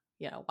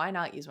 why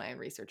not use my own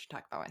research to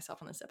talk about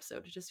myself on this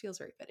episode? It just feels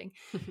very fitting.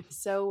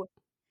 So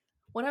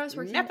when I was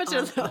working on my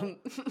Nepotism.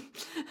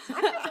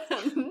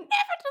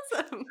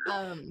 Nepotism.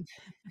 um,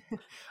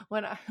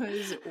 when I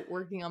was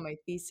working on my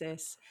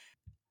thesis,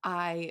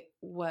 I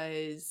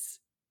was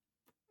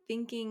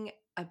thinking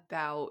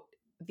about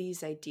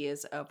these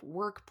ideas of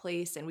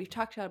workplace, and we've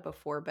talked about it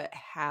before, but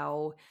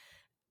how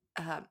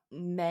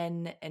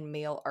men and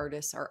male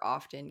artists are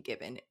often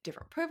given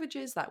different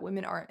privileges that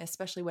women aren't,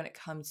 especially when it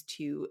comes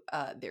to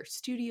their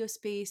studio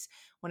space,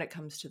 when it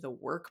comes to the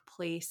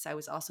workplace. I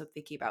was also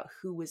thinking about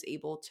who was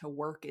able to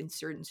work in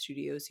certain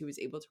studios, who was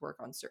able to work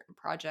on certain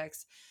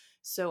projects.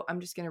 So I'm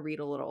just going to read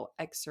a little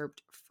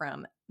excerpt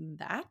from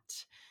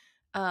that.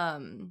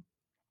 Um,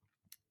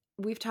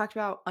 We've talked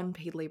about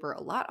unpaid labor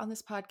a lot on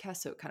this podcast,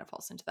 so it kind of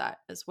falls into that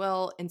as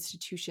well.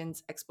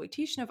 Institutions'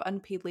 exploitation of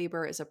unpaid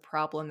labor is a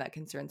problem that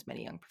concerns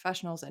many young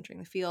professionals entering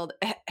the field,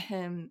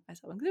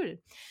 myself included,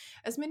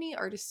 as many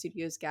artist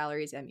studios,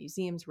 galleries, and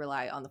museums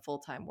rely on the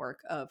full-time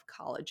work of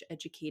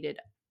college-educated,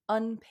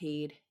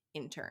 unpaid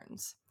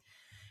interns.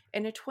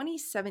 In a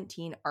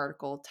 2017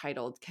 article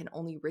titled Can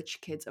Only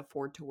Rich Kids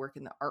Afford to Work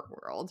in the Art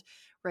World,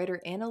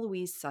 writer Anna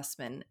Louise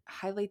Sussman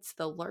highlights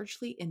the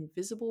largely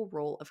invisible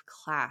role of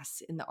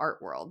class in the art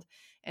world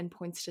and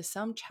points to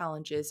some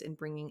challenges in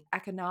bringing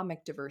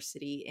economic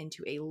diversity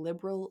into a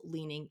liberal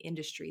leaning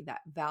industry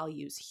that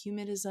values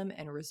humanism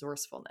and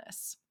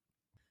resourcefulness.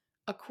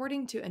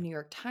 According to a New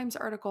York Times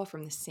article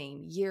from the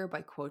same year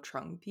by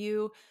Quotrung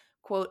Bu,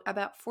 quote,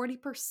 about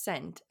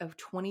 40% of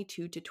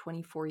 22 to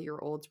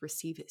 24-year-olds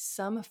receive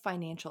some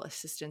financial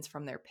assistance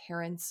from their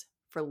parents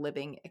for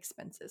living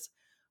expenses.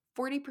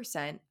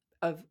 40%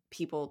 of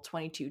people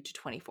 22 to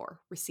 24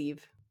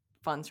 receive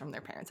funds from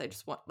their parents. I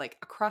just want, like,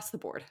 across the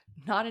board,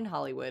 not in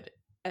Hollywood,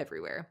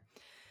 everywhere.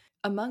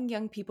 Among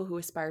young people who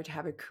aspire to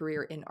have a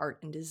career in art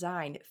and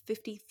design,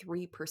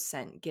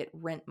 53% get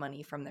rent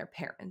money from their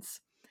parents.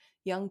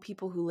 Young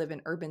people who live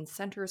in urban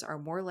centers are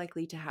more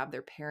likely to have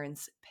their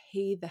parents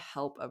pay the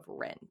help of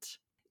rent.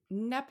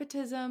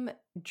 Nepotism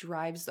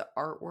drives the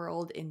art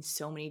world in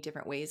so many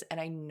different ways, and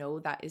I know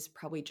that is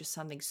probably just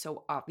something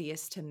so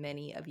obvious to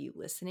many of you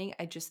listening.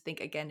 I just think,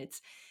 again,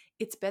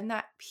 it's been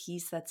that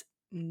piece that's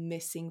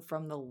missing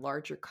from the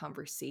larger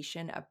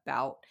conversation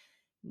about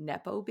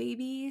nepo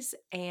babies.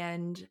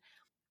 And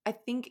I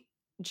think,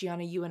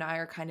 Gianna, you and I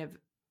are kind of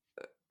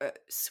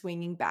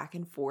swinging back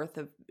and forth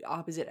of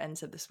opposite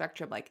ends of the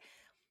spectrum. Like,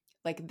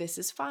 this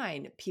is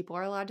fine. People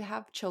are allowed to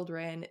have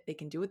children. They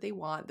can do what they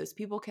want. Those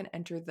people can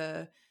enter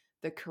the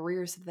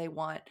careers that they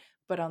want.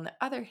 But on the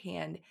other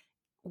hand,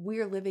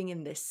 we're living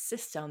in this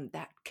system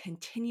that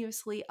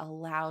continuously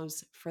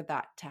allows for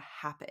that to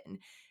happen.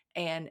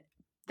 And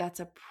that's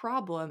a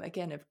problem,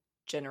 again, of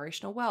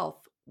generational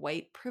wealth,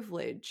 white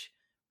privilege,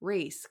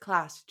 race,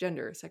 class,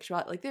 gender,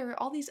 sexuality. Like, there are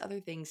all these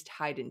other things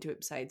tied into it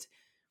besides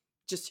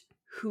just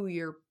who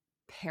your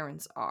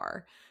parents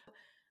are.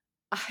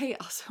 I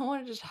also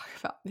wanted to talk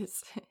about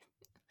this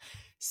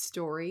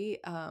story,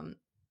 kind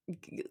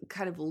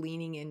of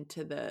leaning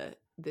into the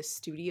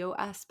studio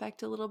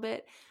aspect a little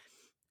bit.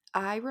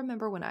 I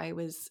remember when I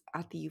was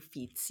at the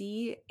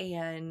Uffizi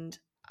and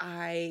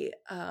I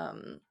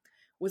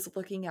was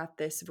looking at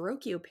this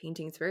Verrocchio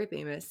painting. It's very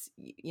famous,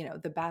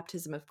 the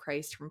Baptism of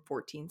Christ from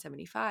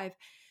 1475.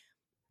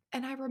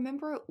 And I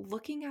remember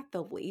looking at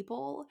the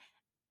label,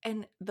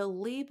 and the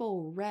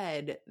label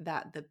read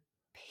that the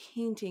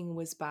painting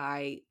was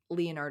by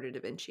Leonardo da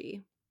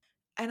Vinci.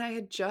 And I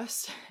had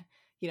just,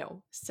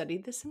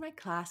 studied this in my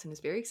class and was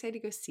very excited to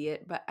go see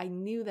it, but I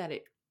knew that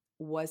it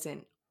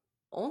wasn't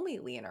only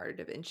Leonardo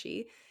da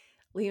Vinci.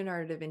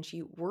 Leonardo da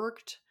Vinci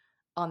worked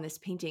on this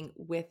painting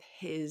with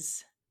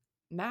his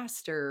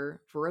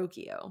master,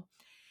 Verrocchio.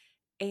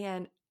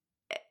 And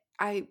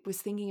I was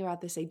thinking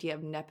about this idea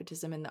of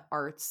nepotism in the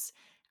arts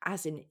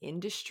as an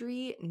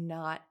industry,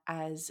 not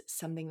as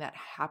something that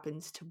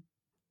happens to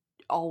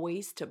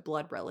always to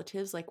blood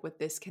relatives. Like with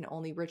this, can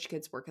only rich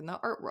kids work in the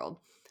art world?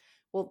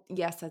 Well,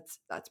 yes,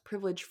 that's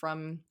privilege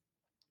from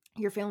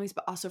your families,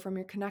 but also from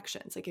your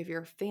connections. Like if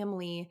your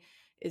family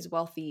is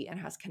wealthy and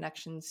has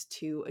connections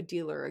to a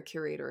dealer, a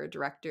curator, a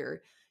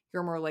director,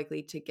 you're more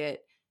likely to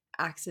get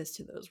access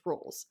to those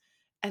roles.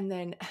 And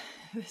then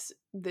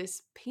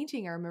this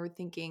painting, I remember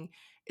thinking,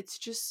 it's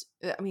just,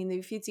 I mean, the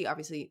Uffizi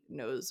obviously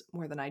knows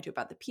more than I do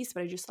about the piece,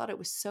 but I just thought it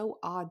was so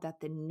odd that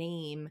the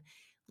name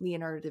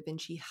Leonardo da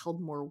Vinci held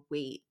more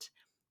weight.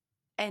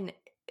 And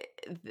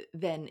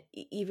then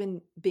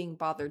even being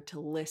bothered to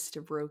list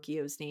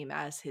Verrocchio's name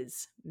as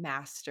his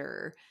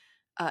master,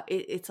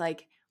 it's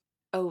like,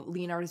 oh,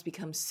 Leonardo's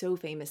become so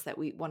famous that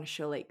we want to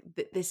show like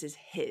this is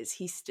his.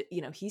 He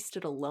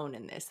stood alone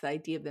in this. The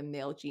idea of the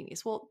male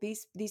genius. Well,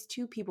 these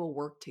two people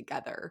worked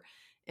together,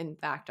 in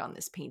fact, on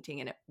this painting,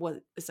 and it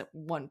wasn't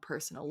one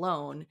person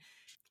alone.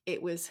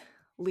 It was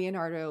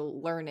Leonardo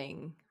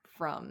learning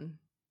from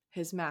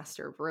his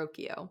master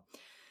Verrocchio.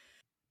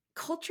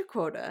 Culture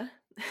Quota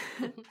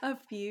a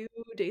few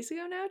days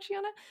ago now,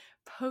 Gianna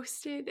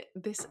posted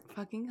this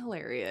fucking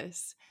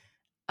hilarious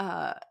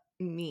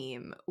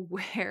meme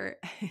where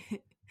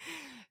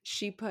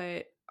she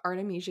put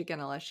Artemisia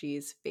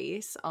Gentileschi's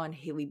face on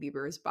Hailey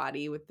Bieber's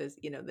body with this,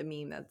 the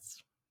meme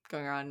that's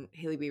going on,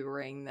 Hailey Bieber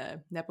wearing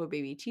the Nepo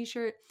Baby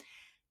t-shirt.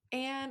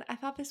 And I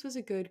thought this was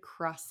a good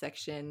cross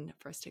section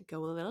for us to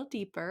go a little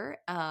deeper,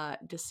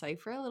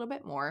 decipher a little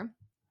bit more.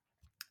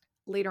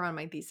 Later on in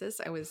my thesis,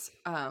 I was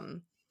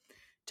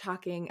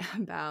talking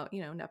about,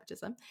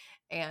 nepotism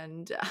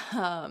and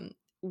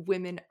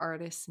women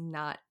artists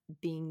not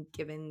being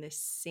given the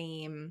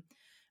same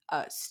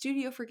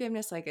studio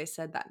forgiveness, like I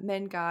said, that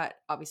men got,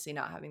 obviously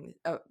not having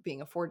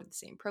being afforded the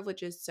same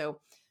privileges. So,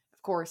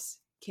 of course,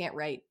 can't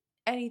write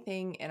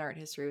anything in art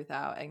history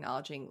without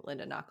acknowledging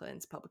Linda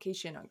Nochlund's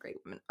publication on Great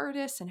Women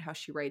Artists, and how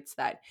she writes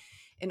that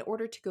in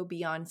order to go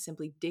beyond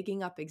simply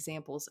digging up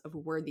examples of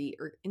worthy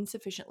or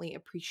insufficiently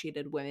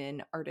appreciated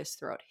women artists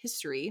throughout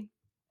history,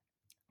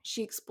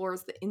 she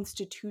explores the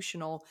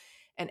institutional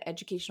and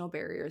educational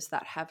barriers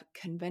that have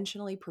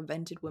conventionally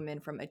prevented women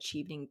from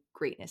achieving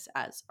greatness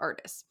as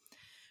artists.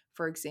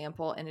 For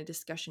example, in a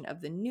discussion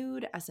of the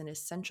nude as an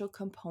essential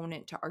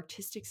component to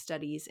artistic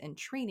studies and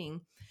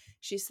training,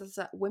 she says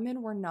that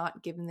women were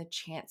not given the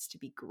chance to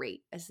be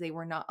great, as they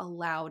were not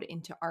allowed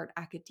into art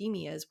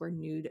academias where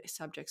nude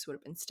subjects would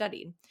have been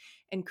studied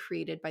and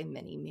created by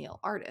many male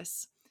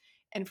artists.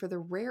 And for the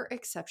rare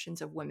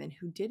exceptions of women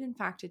who did in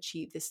fact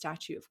achieve the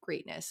statue of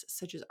greatness,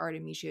 such as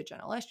Artemisia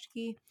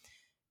Gentileschi,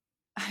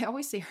 I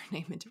always say her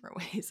name in different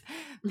ways,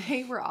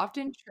 they were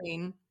often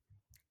trained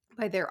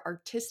by their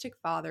artistic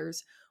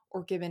fathers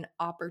or given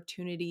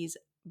opportunities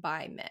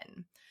by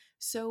men.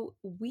 So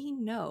we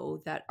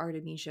know that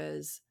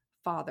Artemisia's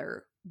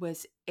father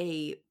was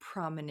a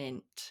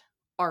prominent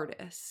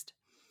artist.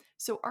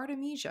 So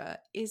Artemisia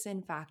is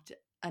in fact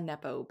a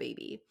Nepo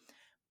baby.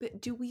 But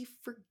do we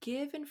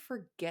forgive and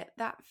forget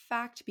that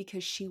fact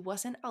because she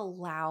wasn't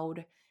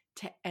allowed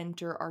to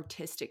enter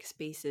artistic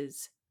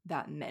spaces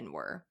that men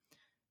were?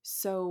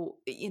 So,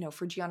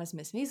 for Gianna's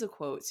Miss Maisel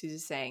quote,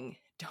 Susie's saying,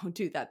 don't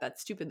do that.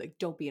 That's stupid. Like,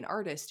 don't be an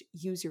artist.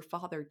 Use your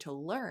father to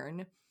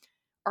learn.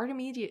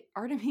 Artemisia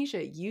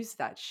used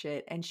that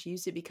shit, and she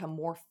used it to become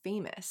more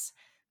famous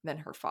than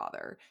her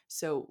father.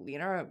 So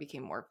Leonardo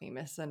became more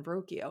famous than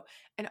Verrocchio,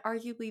 and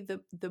arguably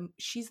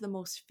she's the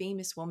most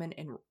famous woman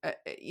in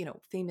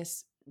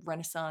famous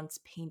Renaissance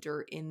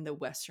painter in the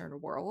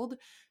Western world.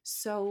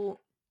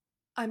 So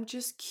I'm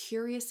just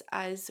curious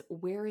as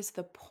where is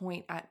the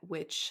point at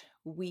which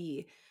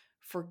we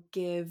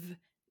forgive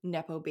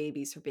Nepo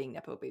babies for being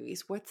Nepo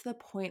babies? What's the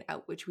point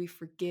at which we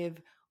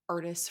forgive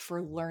artists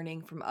for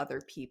learning from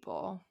other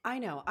people? I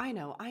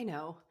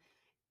know.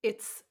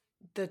 It's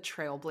the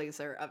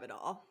trailblazer of it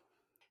all.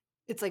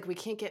 It's like we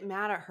can't get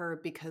mad at her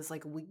because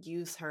like we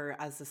use her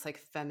as this like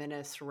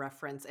feminist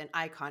reference and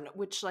icon,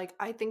 which like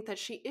I think that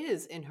she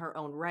is in her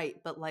own right,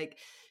 but like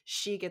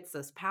she gets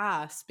this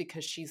pass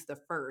because she's the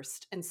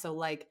first. And so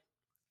like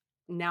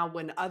now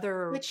when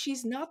other But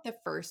she's not the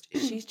first.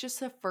 She's just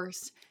the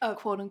first, uh,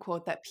 quote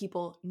unquote, that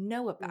people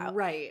know about.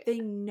 right, They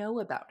know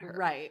about her.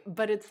 right.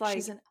 But it's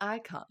She's like an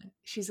icon.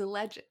 She's a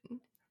legend.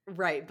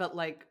 right, but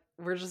like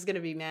we're just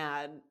gonna be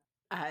mad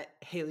at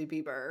Hailey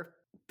Bieber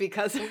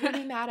because We're going to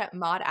be mad at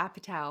Maud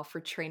Apatow for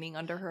training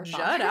under her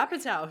Judd father.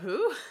 Apatow,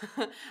 who?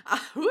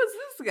 Who is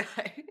this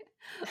guy?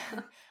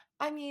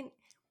 I mean,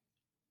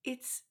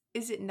 is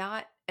it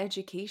not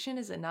education?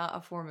 Is it not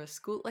a form of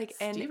school? Like,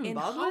 and Stephen in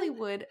Baldwin?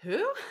 Hollywood,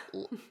 Who?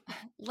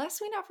 lest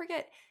we not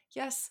forget,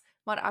 yes,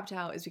 Maud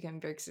Apatow is becoming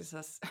very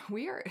successful.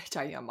 We are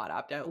talking about Maud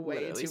Apatow Way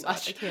literally too so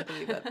much. much. I can't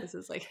believe that this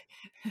is like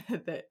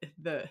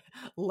the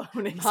lone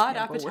Maud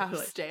example. Apatow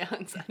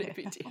stands on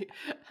APT.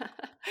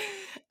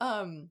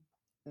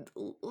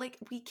 Like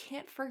we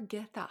can't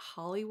forget that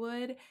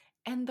Hollywood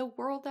and the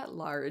world at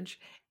large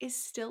is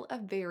still a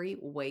very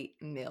white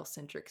male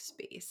centric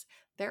space.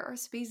 There are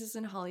spaces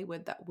in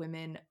Hollywood that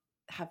women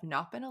have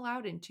not been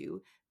allowed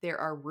into. There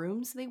are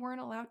rooms they weren't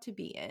allowed to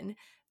be in.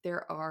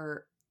 There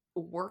are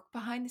work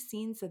behind the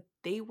scenes that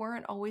they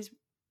weren't always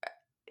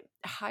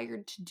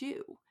hired to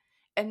do,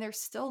 and they're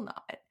still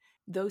not.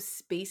 those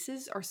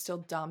spaces are still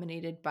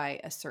dominated by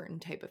a certain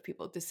type of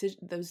people.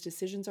 Those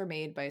decisions are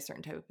made by a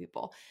certain type of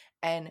people.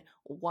 And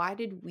why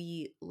did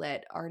we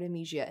let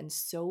Artemisia and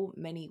so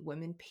many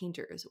women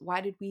painters,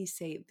 why did we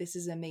say this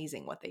is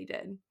amazing what they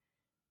did?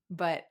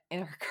 But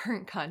in our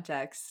current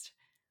context,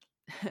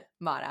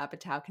 Maud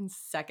Apatow can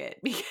suck it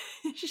because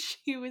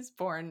she was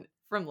born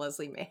from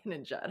Leslie Mann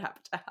and Judd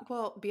Apatow.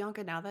 Well,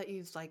 Bianca, now that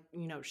you've like,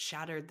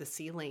 shattered the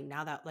ceiling,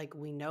 now that like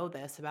we know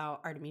this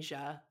about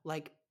Artemisia,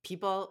 like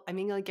people, I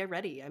mean, like get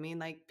ready. I mean,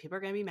 like people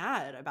are gonna be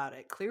mad about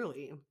it,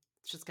 clearly.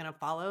 It's just gonna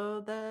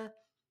follow the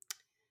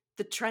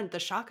trend, the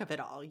shock of it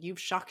all. You've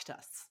shocked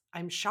us.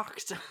 I'm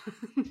shocked.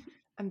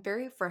 I'm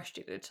very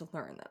frustrated to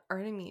learn that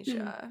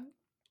Artemisia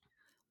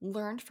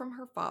learned from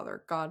her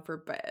father, God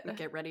forbid.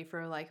 Get ready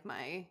for like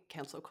my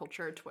cancel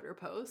culture Twitter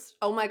post.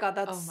 Oh my God,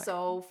 that's Oh my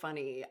so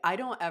funny. I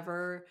don't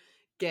ever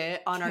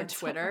get on our Cancel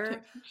Twitter,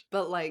 Artemisia.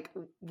 but like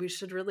we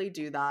should really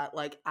do that,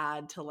 like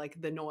add to like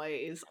the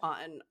noise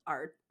on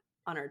our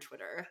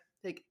Twitter.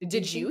 Like, Do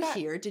did you you think that-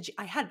 hear?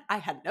 I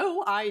had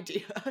no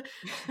idea.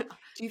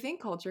 Do you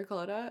think Culture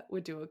Clutter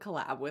would do a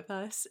collab with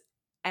us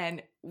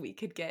and we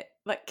could get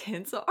like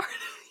cancel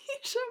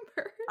Artemisia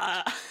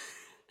merch?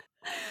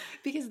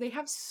 Because they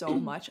have so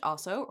much.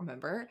 Also,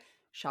 remember,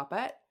 shop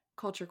at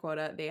Culture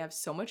Quota. They have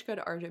so much good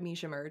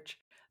Artemisia merch.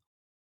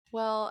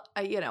 Well,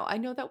 I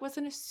know that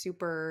wasn't a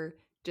super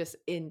just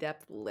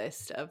in-depth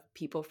list of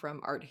people from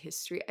art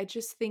history. I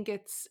just think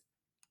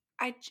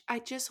I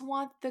just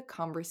want the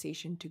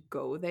conversation to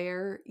go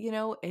there,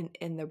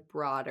 in the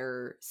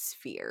broader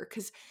sphere.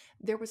 Because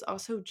there was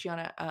also,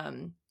 Gianna,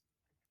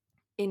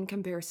 in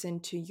comparison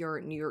to your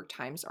New York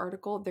Times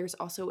article, there's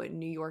also a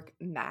New York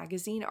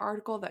Magazine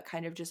article that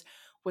kind of just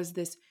was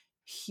this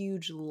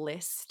huge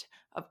list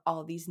of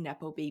all these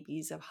Nepo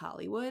babies of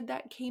Hollywood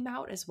that came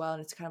out as well.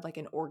 And it's kind of like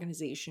an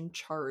organization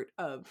chart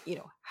of,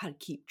 how to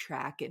keep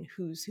track and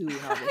who's who and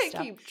all this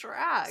stuff. Keep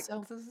track.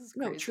 So, This is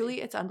no, crazy.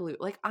 truly, it's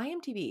unbelievable. Like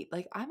IMDb,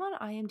 like I'm on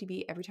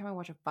IMDb every time I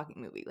watch a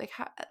fucking movie. Like,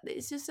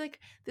 it's just like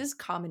this is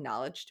common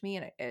knowledge to me,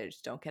 and I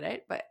just don't get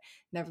it. But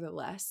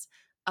nevertheless,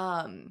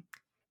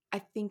 I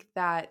think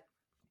that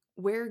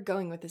we're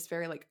going with this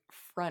very like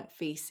front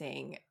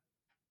facing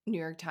New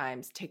York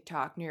Times,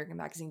 TikTok, New York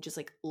Magazine, just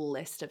like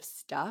list of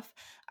stuff.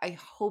 I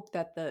hope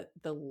that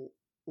the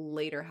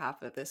later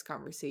half of this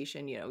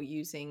conversation,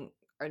 using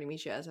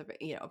Artemisia as a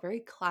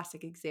very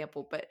classic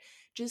example, but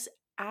just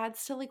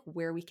adds to like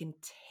where we can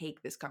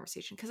take this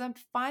conversation. Because I'm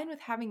fine with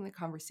having the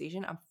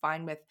conversation. I'm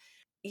fine with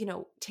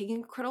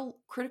taking a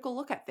critical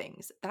look at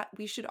things. That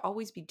we should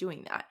always be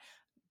doing that.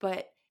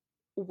 But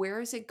where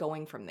is it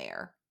going from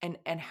there,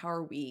 and how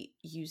are we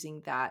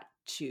using that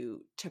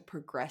to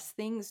progress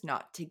things,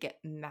 not to get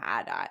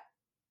mad at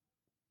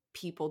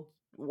people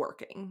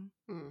working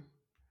Mm.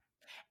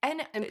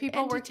 and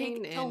people to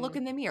working take a look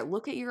in the mirror,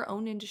 look at your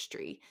own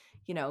industry.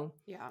 Yeah.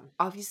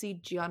 Obviously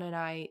Gianna and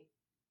I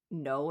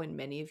know, and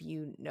many of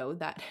you know,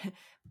 that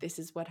this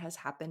is what has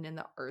happened in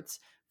the arts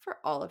for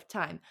all of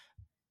time.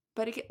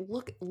 But again,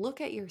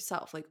 look at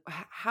yourself. Like,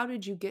 how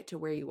did you get to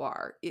where you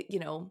are?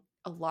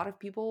 A lot of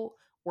people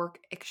work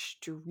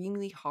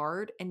extremely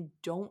hard and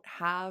don't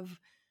have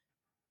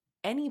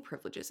any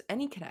privileges,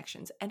 any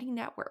connections, any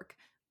network.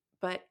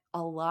 But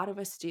a lot of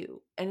us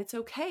do. And it's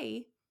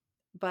okay,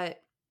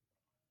 but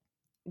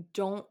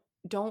don't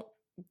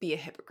be a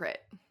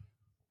hypocrite.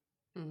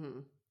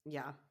 Mm-hmm.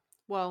 Yeah.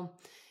 Well,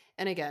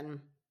 and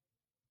again,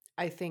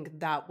 I think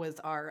that was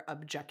our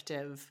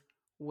objective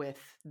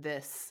with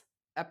this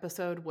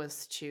episode,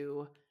 was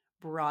to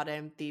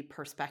broaden the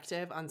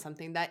perspective on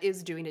something that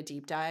is doing a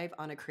deep dive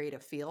on a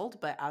creative field.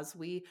 But as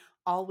we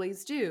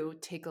always do,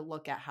 take a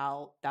look at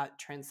how that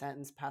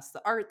transcends past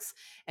the arts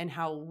and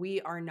how we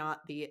are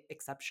not the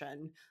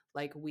exception.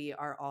 Like we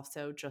are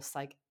also just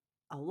like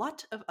a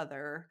lot of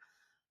other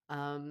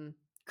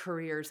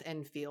careers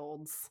and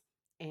fields.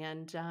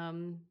 And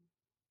And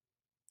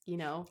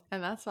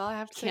that's all I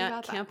have to say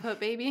about can't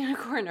put baby in a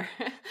corner.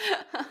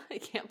 I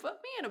can't put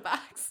me in a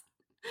box.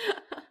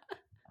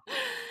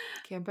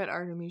 Can't put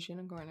Artemisia in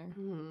a corner.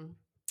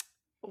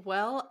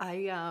 Well,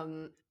 I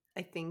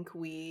think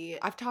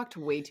I've talked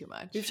way too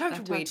much. We've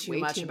talked way too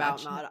much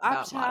about Maud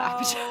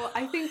Apatow.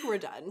 I think we're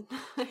done.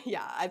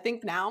 Yeah, I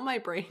think now my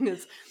brain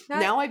is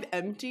now I've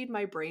emptied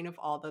my brain of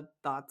all the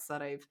thoughts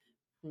that I've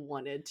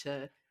wanted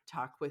to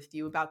talk with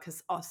you about,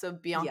 because also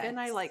Bianca and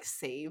I like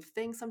save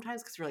things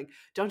sometimes because we're like,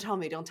 don't tell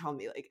me,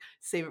 like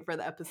save it for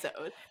the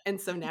episode.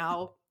 And so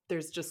now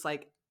there's just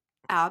like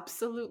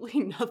absolutely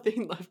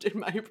nothing left in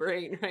my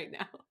brain right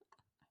now.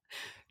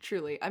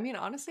 Truly. I mean,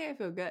 honestly, I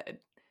feel good.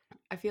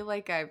 I feel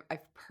like I've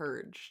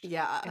purged.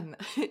 Yeah. And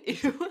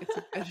it's a good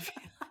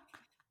feeling.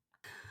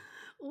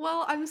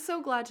 Well, I'm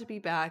so glad to be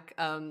back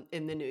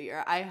in the new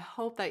year. I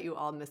hope that you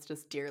all missed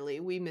us dearly.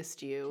 We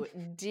missed you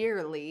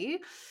dearly.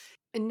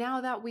 And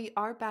now that we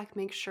are back,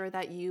 make sure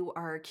that you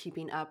are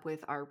keeping up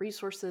with our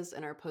resources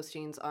and our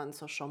postings on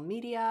social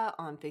media,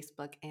 on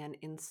Facebook and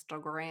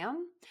Instagram.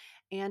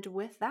 And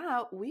with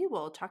that, we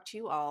will talk to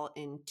you all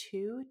in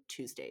 2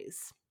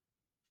 Tuesdays.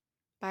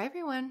 Bye,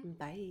 everyone.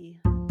 Bye.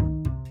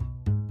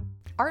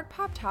 Art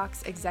Pop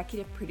Talks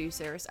executive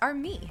producers are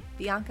me,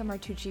 Bianca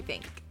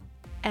Martucci-Fink.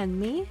 And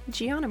me,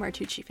 Gianna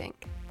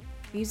Martucci-Fink.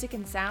 Music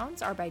and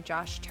sounds are by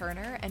Josh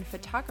Turner, and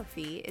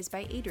photography is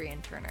by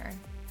Adrian Turner.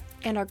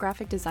 And our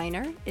graphic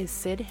designer is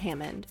Sid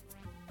Hammond.